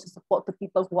provide emotional support to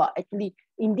people who are actually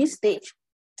in this stage,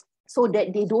 so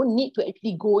that they don't need to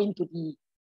actually go into the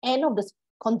end of the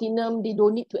continuum. They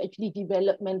don't need to actually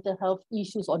develop mental health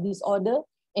issues or disorder,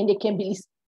 and they can be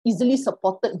easily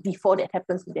supported before that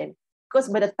happens to them. Because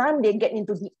by the time they get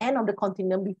into the end of the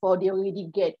continuum, before they already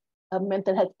get a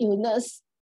mental health illness,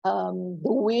 the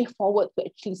way forward to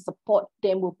actually support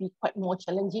them will be quite more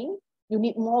challenging. You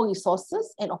need more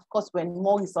resources, and of course, when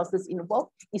more resources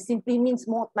involved, it simply means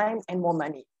more time and more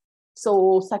money.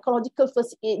 So psychological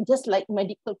first aid, just like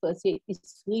medical first aid,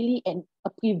 is really a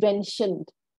prevention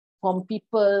from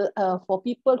people, for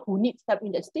people who need help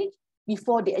in that stage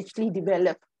before they actually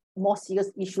develop more serious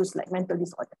issues like mental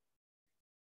disorder.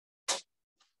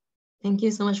 Thank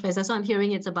you so much, Faizal. So I'm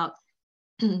hearing it's about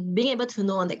being able to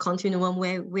know on that continuum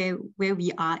where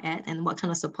we are at and what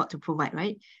kind of support to provide,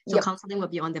 right? So yep. Counseling will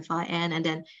be on the far end, and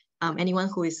then anyone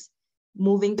who is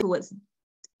moving towards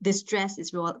distress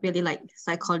is really like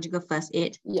psychological first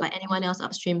aid. Yep. Like anyone else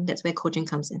upstream, that's where coaching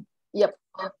comes in. Yep.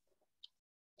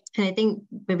 And I think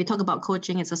when we talk about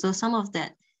coaching, it's also some of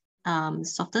that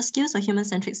softer skills or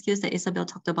human-centric skills that Isabel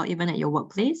talked about even at your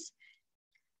workplace.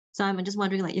 So I'm just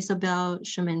wondering, like Isabel,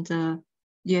 Shamantha,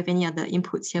 do you have any other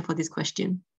inputs here for this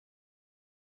question?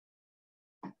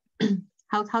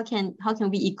 How can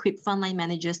we equip frontline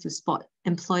managers to spot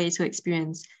employees who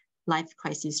experience life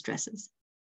crisis stresses?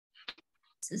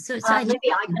 So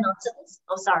maybe I can answer this.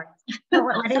 Oh, sorry.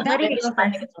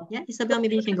 Yeah, Isabel,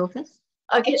 maybe you can go first.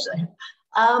 Okay, sure.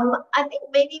 I think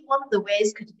maybe one of the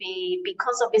ways could be,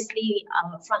 because obviously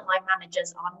frontline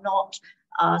managers are not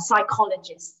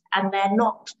psychologists and they're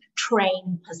not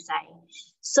trained per se.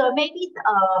 So maybe,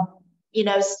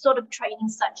 sort of training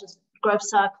such as growth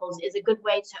circles is a good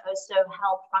way to also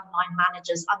help frontline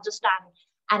managers understand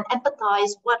and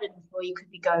empathize what an employee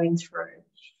could be going through.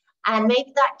 And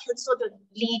maybe that can sort of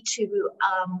lead to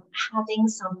having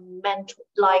some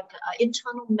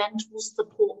internal mental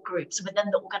support groups within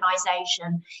the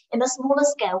organization in a smaller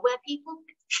scale, where people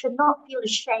should not feel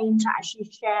ashamed to actually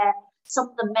share some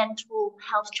of the mental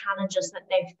health challenges that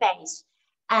they face,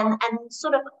 and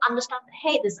sort of understand that,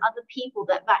 hey, there's other people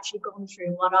that have actually gone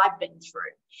through what I've been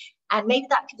through. And maybe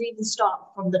that could even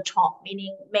start from the top,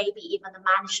 meaning maybe even the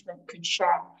management could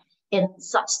share in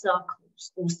such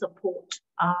circles or support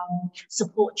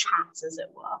chats, as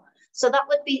it were. So that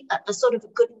would be a sort of a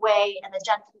good way and a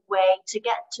gentle way to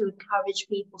get to encourage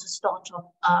people to start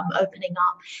opening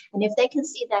up. And if they can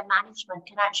see their management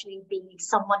can actually be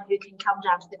someone who can come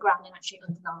down to the ground and actually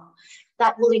open up,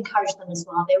 that will encourage them as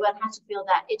well. They won't have to feel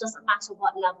that it doesn't matter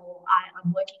what level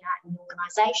I'm working at in the organization.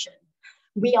 organization.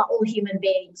 We are all human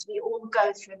beings. We all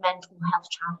go through mental health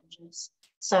challenges.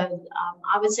 So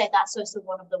I would say that's also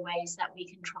one of the ways that we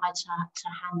can try to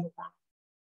handle that.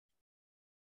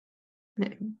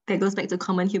 That goes back to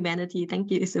common humanity. Thank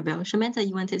you, Isabel. Samantha,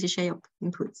 you wanted to share your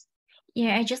inputs?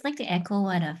 Yeah, I'd just like to echo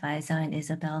what Faiza and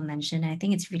Isabel mentioned. I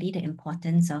think it's really the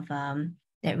importance of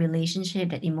that relationship,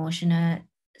 that emotional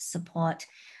support,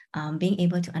 being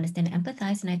able to understand and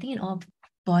empathize. And I think it all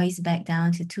boils back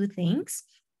down to two things.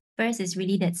 First is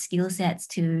really that skill sets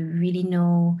to really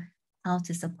know how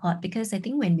to support, because I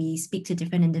think when we speak to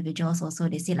different individuals also,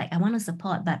 they say like, I want to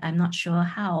support, but I'm not sure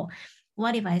how.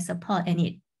 What if I support and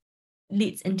it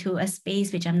leads into a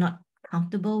space which I'm not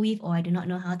comfortable with, or I do not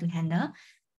know how to handle?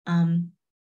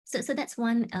 So that's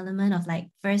one element of like,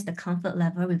 first, the comfort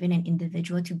level within an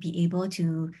individual to be able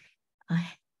to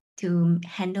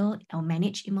handle or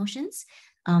manage emotions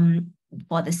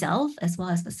for the self as well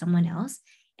as for someone else.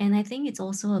 And I think it's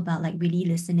also about like really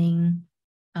listening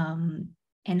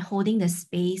and holding the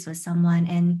space for someone.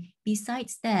 And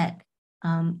besides that,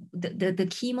 the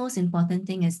key most important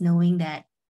thing is knowing that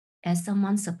as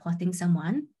someone supporting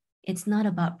someone, it's not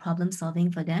about problem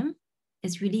solving for them.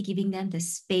 It's really giving them the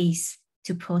space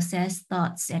to process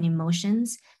thoughts and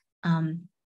emotions.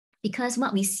 Because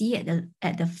what we see at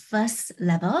the first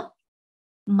level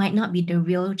might not be the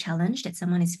real challenge that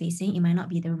someone is facing. It might not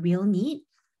be the real need.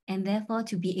 And therefore,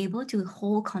 to be able to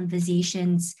hold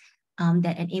conversations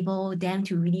that enable them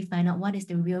to really find out what is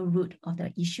the real root of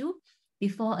the issue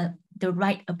before the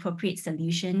right appropriate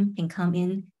solution can come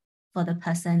in for the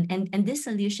person. And this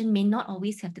solution may not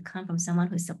always have to come from someone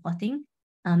who's supporting.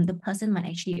 The person might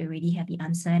actually already have the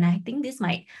answer. And I think this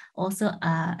might also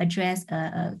address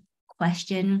a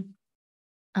question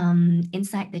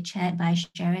inside the chat by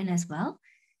Sharon as well.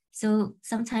 So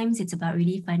sometimes it's about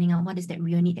really finding out what is that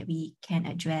real need that we can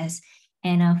address.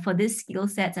 And for this skill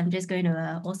sets, I'm just going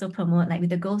to also promote, like with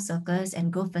the Go Circles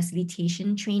and Go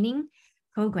Facilitation training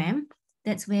program,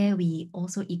 that's where we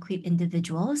also equip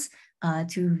individuals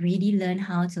to really learn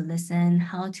how to listen,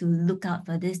 how to look out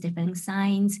for these different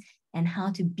signs, and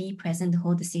how to be present to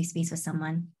hold the safe space for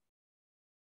someone.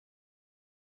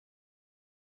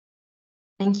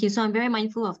 Thank you. So I'm very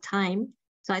mindful of time.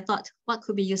 So I thought what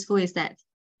could be useful is that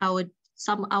I would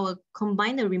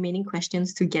combine the remaining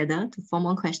questions together to form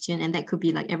one question, and that could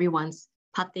be like everyone's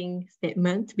parting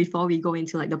statement before we go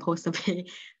into like the post-survey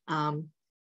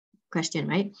question,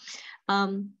 right?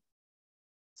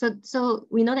 So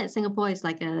we know that Singapore is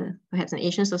like perhaps an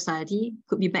Asian society,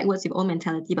 could be backwards with old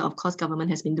mentality, but of course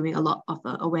government has been doing a lot of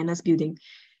awareness building.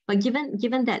 But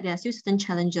given that there are still certain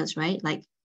challenges, right? Like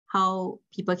how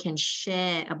people can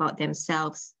share about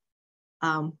themselves.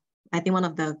 I think one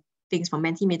of the things from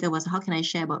Mentimeter was, how can I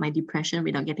share about my depression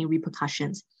without getting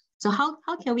repercussions? So how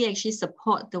can we actually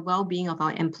support the well-being of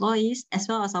our employees as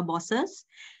well as our bosses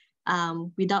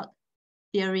without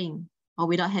fearing or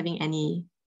without having any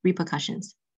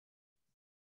repercussions?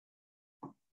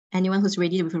 Anyone who's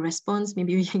ready with a response,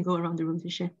 maybe we can go around the room to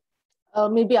share.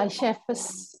 Maybe I share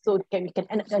first so we can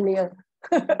end earlier.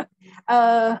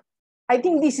 I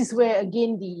think this is where,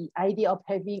 again, the idea of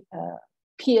having a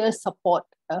peer support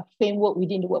framework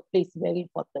within the workplace is very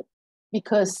important,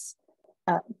 because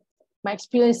my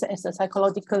experience as a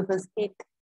psychological first aid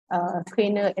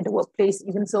trainer at the workplace,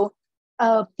 even so,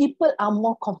 people are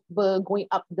more comfortable going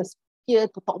up to the peer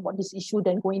to talk about this issue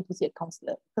than going to see a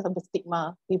counselor because of the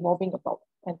stigma revolving about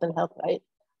mental health, right?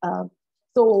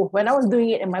 So when I was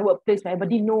doing it in my workplace, where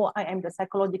everybody know I am the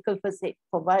psychological first aid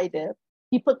provider,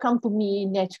 people come to me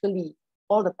naturally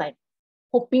all the time,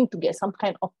 hoping to get some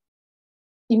kind of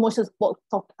emotional support,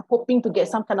 hoping to get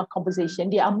some kind of conversation.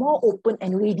 They are more open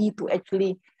and ready to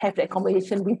actually have that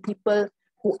conversation with people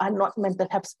who are not mental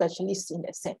health specialists in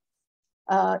that sense.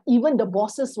 Even the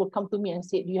bosses will come to me and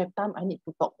say, do you have time? I need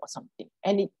to talk about something.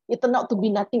 And it turned out to be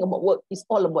nothing about work. It's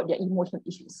all about their emotional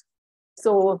issues.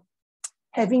 So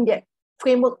having that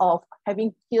framework of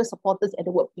having peer supporters at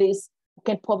the workplace who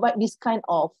can provide this kind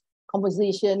of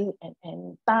conversation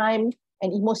and time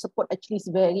and emotional support actually is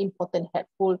very important,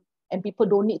 helpful, and people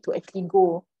don't need to actually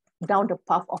go down the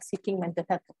path of seeking mental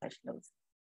health professionals.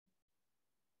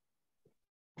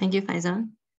 Thank you, Faiza.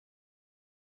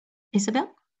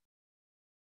 Isabel?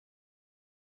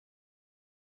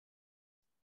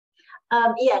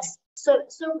 Yes. So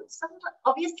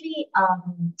obviously,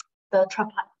 the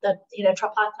𝗃𝗃𝗃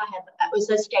have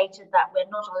also stated that we're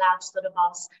not allowed to sort of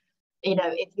ask,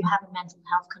 if you have a mental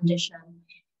health condition.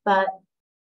 But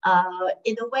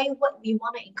in a way, what we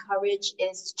want to encourage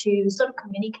is to sort of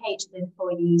communicate to the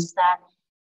employees that,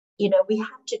 we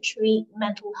have to treat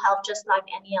mental health just like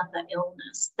any other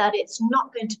illness, that it's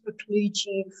not going to preclude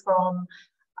you from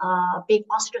being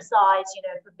ostracized,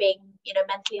 for being,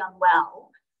 mentally unwell.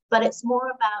 But it's more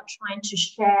about trying to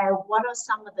share what are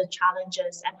some of the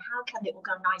challenges and how can the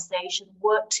organization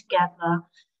work together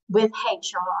with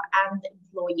HR and the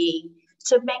employee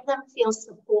to make them feel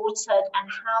supported and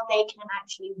how they can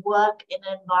actually work in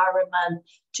an environment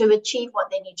to achieve what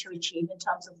they need to achieve in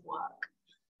terms of work.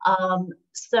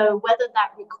 So whether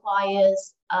that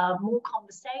requires more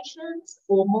conversations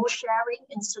or more sharing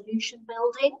in solution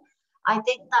building, I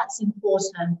think that's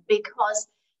important, because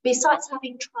besides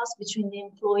having trust between the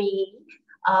employee,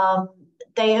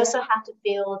 they also have to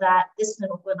feel that this is an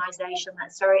organization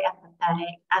that's very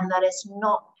empathetic and that it's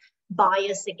not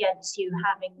biased against you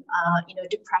having,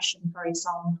 depression, for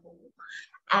example.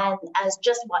 And as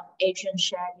just what Adrian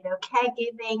shared,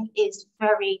 caregiving is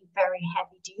very, very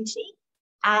heavy duty.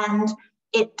 And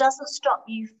it doesn't stop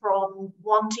you from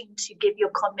wanting to give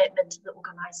your commitment to the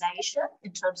organization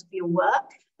in terms of your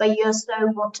work, but you also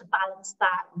want to balance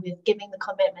that with giving the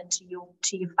commitment to your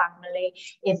family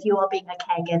if you are being a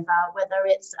caregiver, whether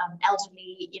it's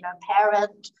elderly,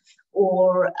 parent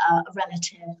or a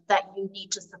relative that you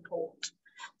need to support.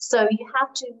 So you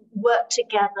have to work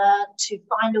together to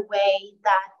find a way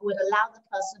that would allow the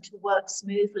person to work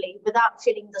smoothly without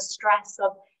feeling the stress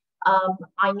of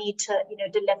I need to,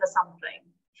 deliver something,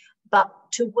 but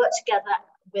to work together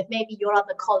with maybe your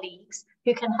other colleagues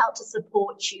who can help to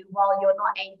support you while you're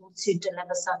not able to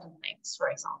deliver certain things, for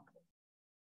example.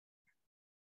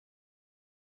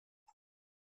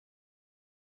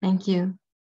 Thank you.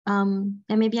 And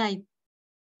maybe I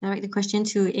direct the question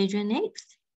to Adrian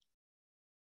next.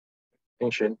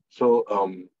 Thanks, Shane. So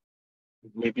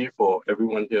maybe for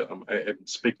everyone here, I am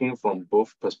speaking from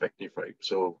both perspectives, right?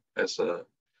 So as a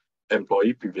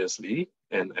employee previously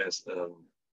and as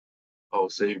I'll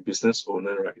say business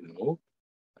owner right now,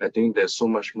 I think there's so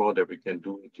much more that we can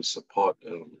do to support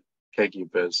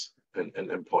caregivers and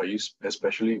employees,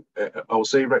 especially I'll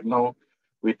say right now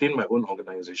within my own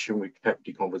organization, we kept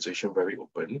the conversation very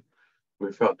open.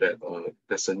 We felt that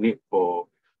there's a need for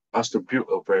us to build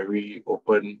a very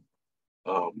open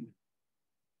I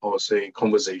would say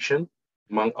conversation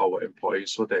among our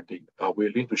employees so that they are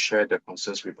willing to share their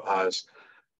concerns with us.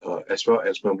 As well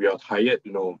as when we are tired,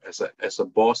 as a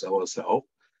boss ourselves,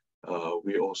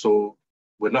 we also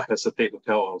will not hesitate to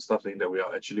tell our staff saying that we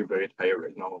are actually very tired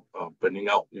right now, burning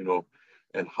out,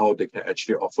 and how they can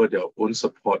actually offer their own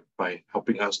support by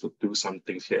helping us to do some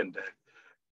things here and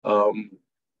there.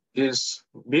 Is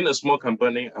being a small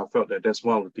company, I felt that that's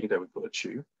one of the things that we could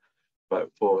achieve. But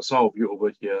for some of you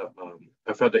over here,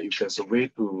 I felt that if there's a way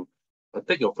to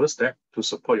take your first step to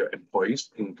support your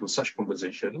employees into such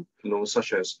conversation,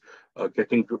 such as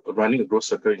running a growth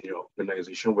circle in your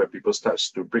organization where people start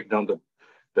to break down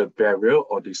the barrier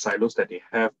or the silos that they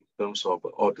have in terms of,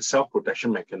 or the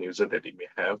self-protection mechanism that they may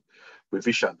have with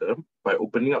each other by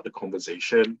opening up the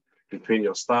conversation between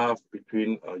your staff,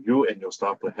 between you and your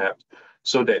staff perhaps,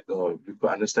 so that you could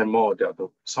understand more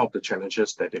about some of the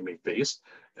challenges that they may face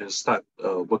and start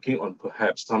working on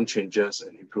perhaps some changes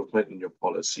and improvement in your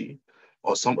policy,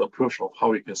 or some approach of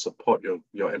how you can support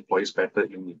your employees better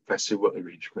in flexible work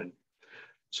arrangement.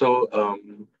 So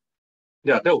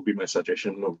yeah, that would be my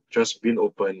suggestion. Just being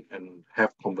open and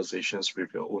have conversations with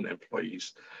your own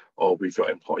employees or with your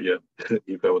employer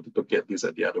if I were to get this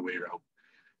the other way around.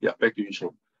 Yeah, back to you, Shane.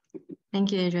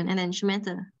 Thank you, Adrian. And then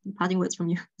Samantha, parting words from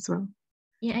you as well.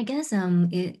 Yeah, I guess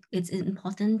it's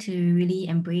important to really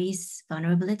embrace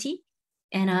vulnerability.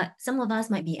 And some of us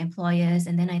might be employers,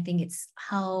 and then I think it's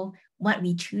what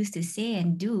we choose to say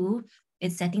and do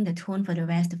is setting the tone for the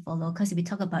rest to follow. Because if we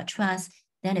talk about trust,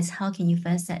 then it's how can you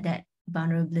first set that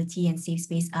vulnerability and safe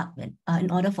space up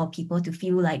in order for people to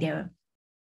feel like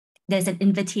there's an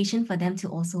invitation for them to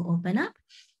also open up.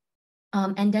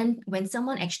 And then when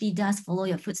someone actually does follow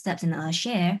your footsteps and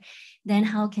share, then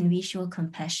how can we show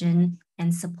compassion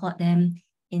and support them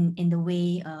in the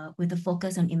way with a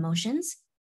focus on emotions?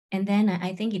 And then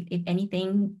I think if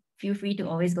anything, feel free to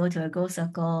always go to a Go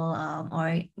Circle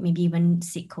or maybe even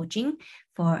seek coaching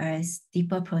for a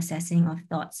deeper processing of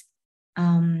thoughts.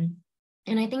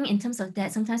 And I think in terms of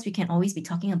that, sometimes we can always be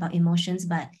talking about emotions,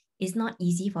 but it's not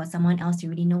easy for someone else to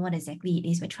really know what exactly it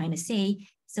is we're trying to say.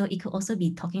 So it could also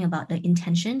be talking about the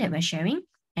intention that we're sharing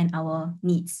and our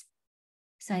needs.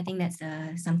 So I think that's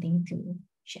something to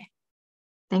share.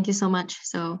 Thank you so much.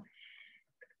 So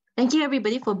thank you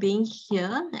everybody for being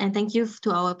here. And thank you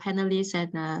to our panelists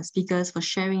and speakers for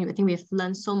sharing. I think we've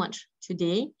learned so much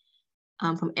today.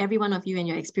 from every one of you and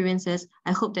your experiences.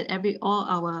 I hope that all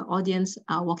our audience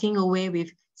are walking away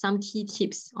with some key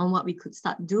tips on what we could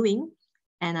start doing.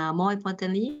 And more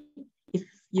importantly, if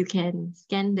you can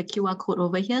scan the QR code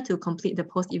over here to complete the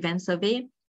post-event survey,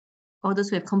 all those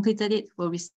who have completed it will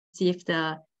receive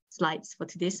the slides for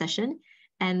today's session.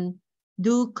 And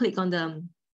do click on the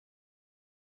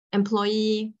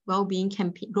employee well-being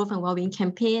campaign, growth and well-being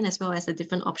campaign, as well as the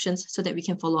different options so that we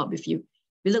can follow up with you.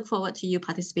 We look forward to you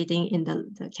participating in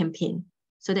the campaign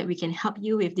so that we can help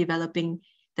you with developing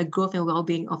the growth and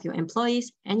well-being of your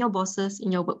employees and your bosses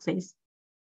in your workplace.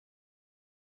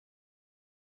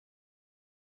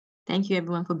 Thank you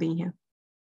everyone for being here.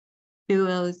 We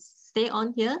will stay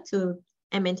on here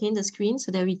and maintain the screen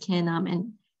so that we can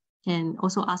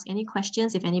also ask any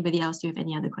questions if anybody else do have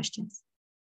any other questions.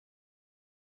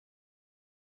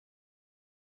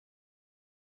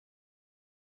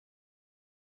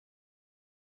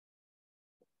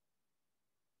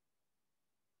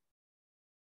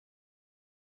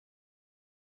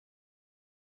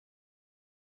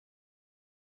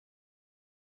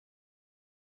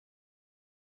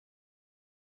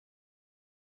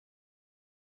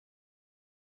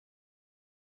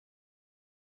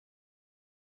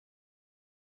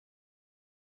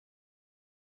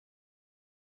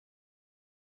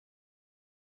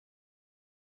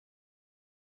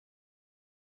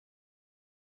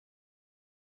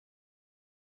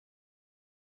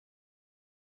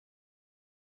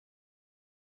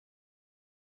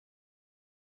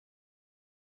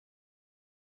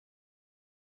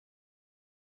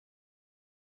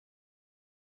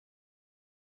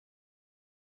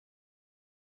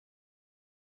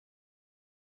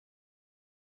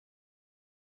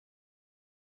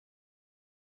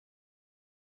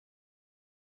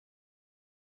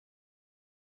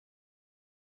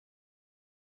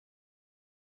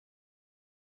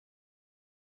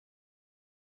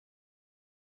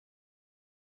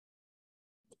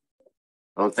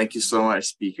 Well, thank you so much,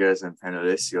 speakers and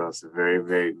panelists. You was very,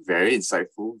 very, very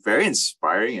insightful, very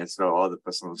inspiring as well. All the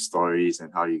personal stories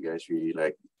and how you guys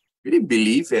really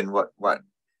believe in what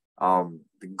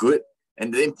the good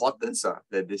and the importance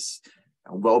that this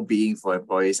well-being for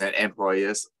employees and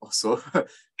employers also.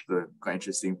 The quite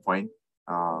interesting point.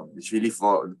 It's really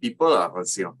for the people of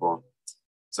Singapore.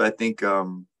 So I think I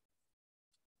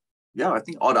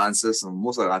think all the answers,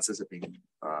 most of the answers have been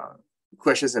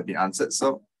questions have been answered.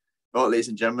 So, well, ladies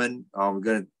and gentlemen, we're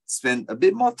going to spend a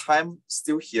bit more time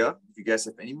still here. If you guys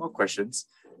have any more questions,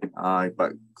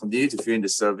 but continue to fill in the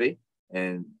survey,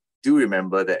 and do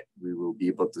remember that we will be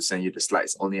able to send you the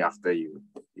slides only after you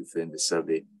fill in the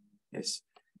survey. Yes.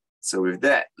 So with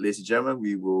that, ladies and gentlemen,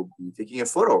 we will be taking a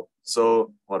photo.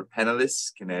 So for the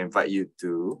panelists, can I invite you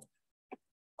to?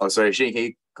 Oh, sorry, Shane, can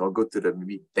you go to the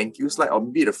maybe thank you slide, or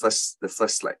maybe the first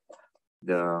slide,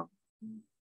 the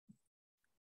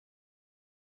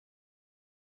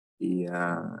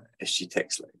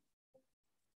SGTech slide,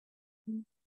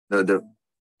 the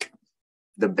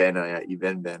banner,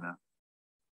 event banner.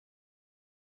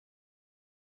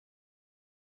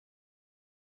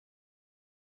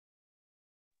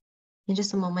 In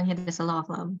just a moment here, there's a lot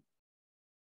of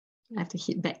I have to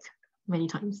hit back many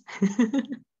times.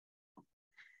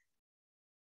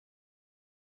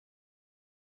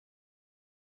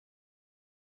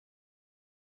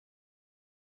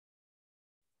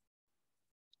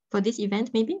 For this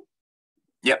event, maybe?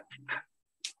 Yep.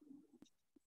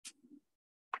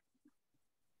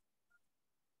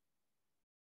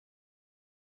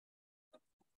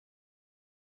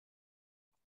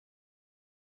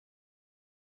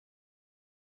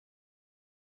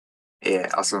 Yeah,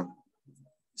 awesome.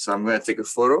 So I'm going to take a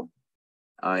photo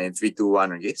in 3, 2,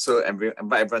 1. Okay, so invite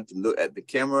everyone to look at the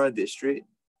camera, dead straight.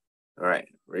 All right,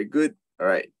 very good. All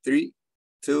right, 3,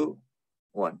 2,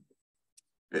 1.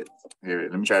 Good. Okay,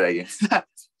 wait, let me try that again.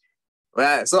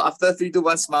 Well, so after 3, 2,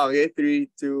 1, smile. Okay, 3,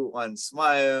 2, 1,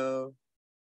 smile.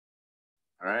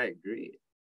 All right, great.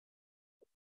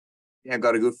 Yeah, I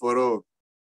got a good photo.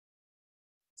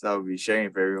 So I'll be sharing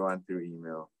with everyone through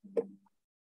email.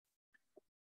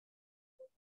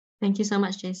 Thank you so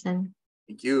much, Jason.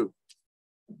 Thank you.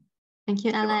 Thank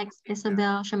you, Alex,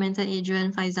 Isabel, Shamantha,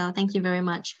 Adrian, Faisal. Thank you very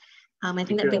much. I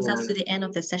think that brings us to the end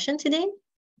of the session today.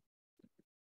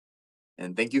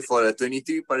 And thank you for the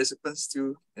 23 participants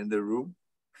too in the room.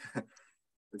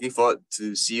 Looking forward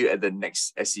to see you at the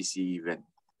next SCC event.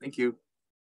 Thank you.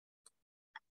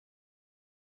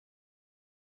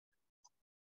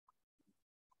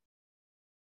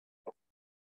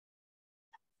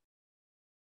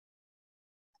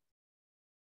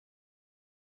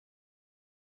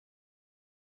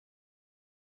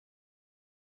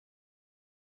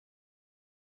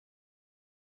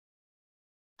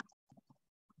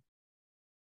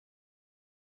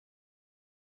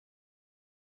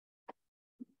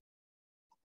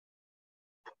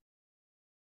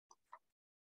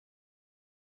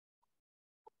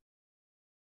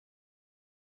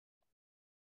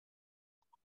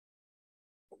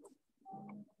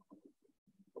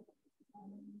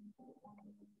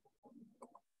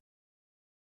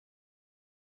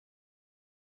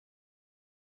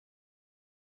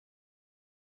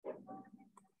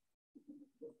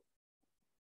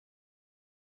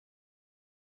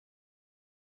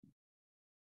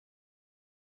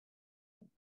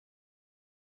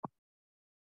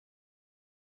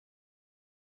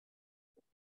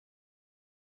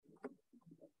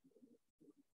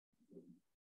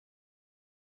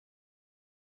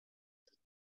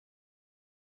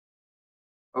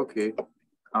 Okay.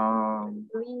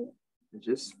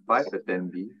 Just 5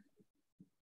 attendee.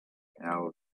 And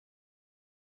I'll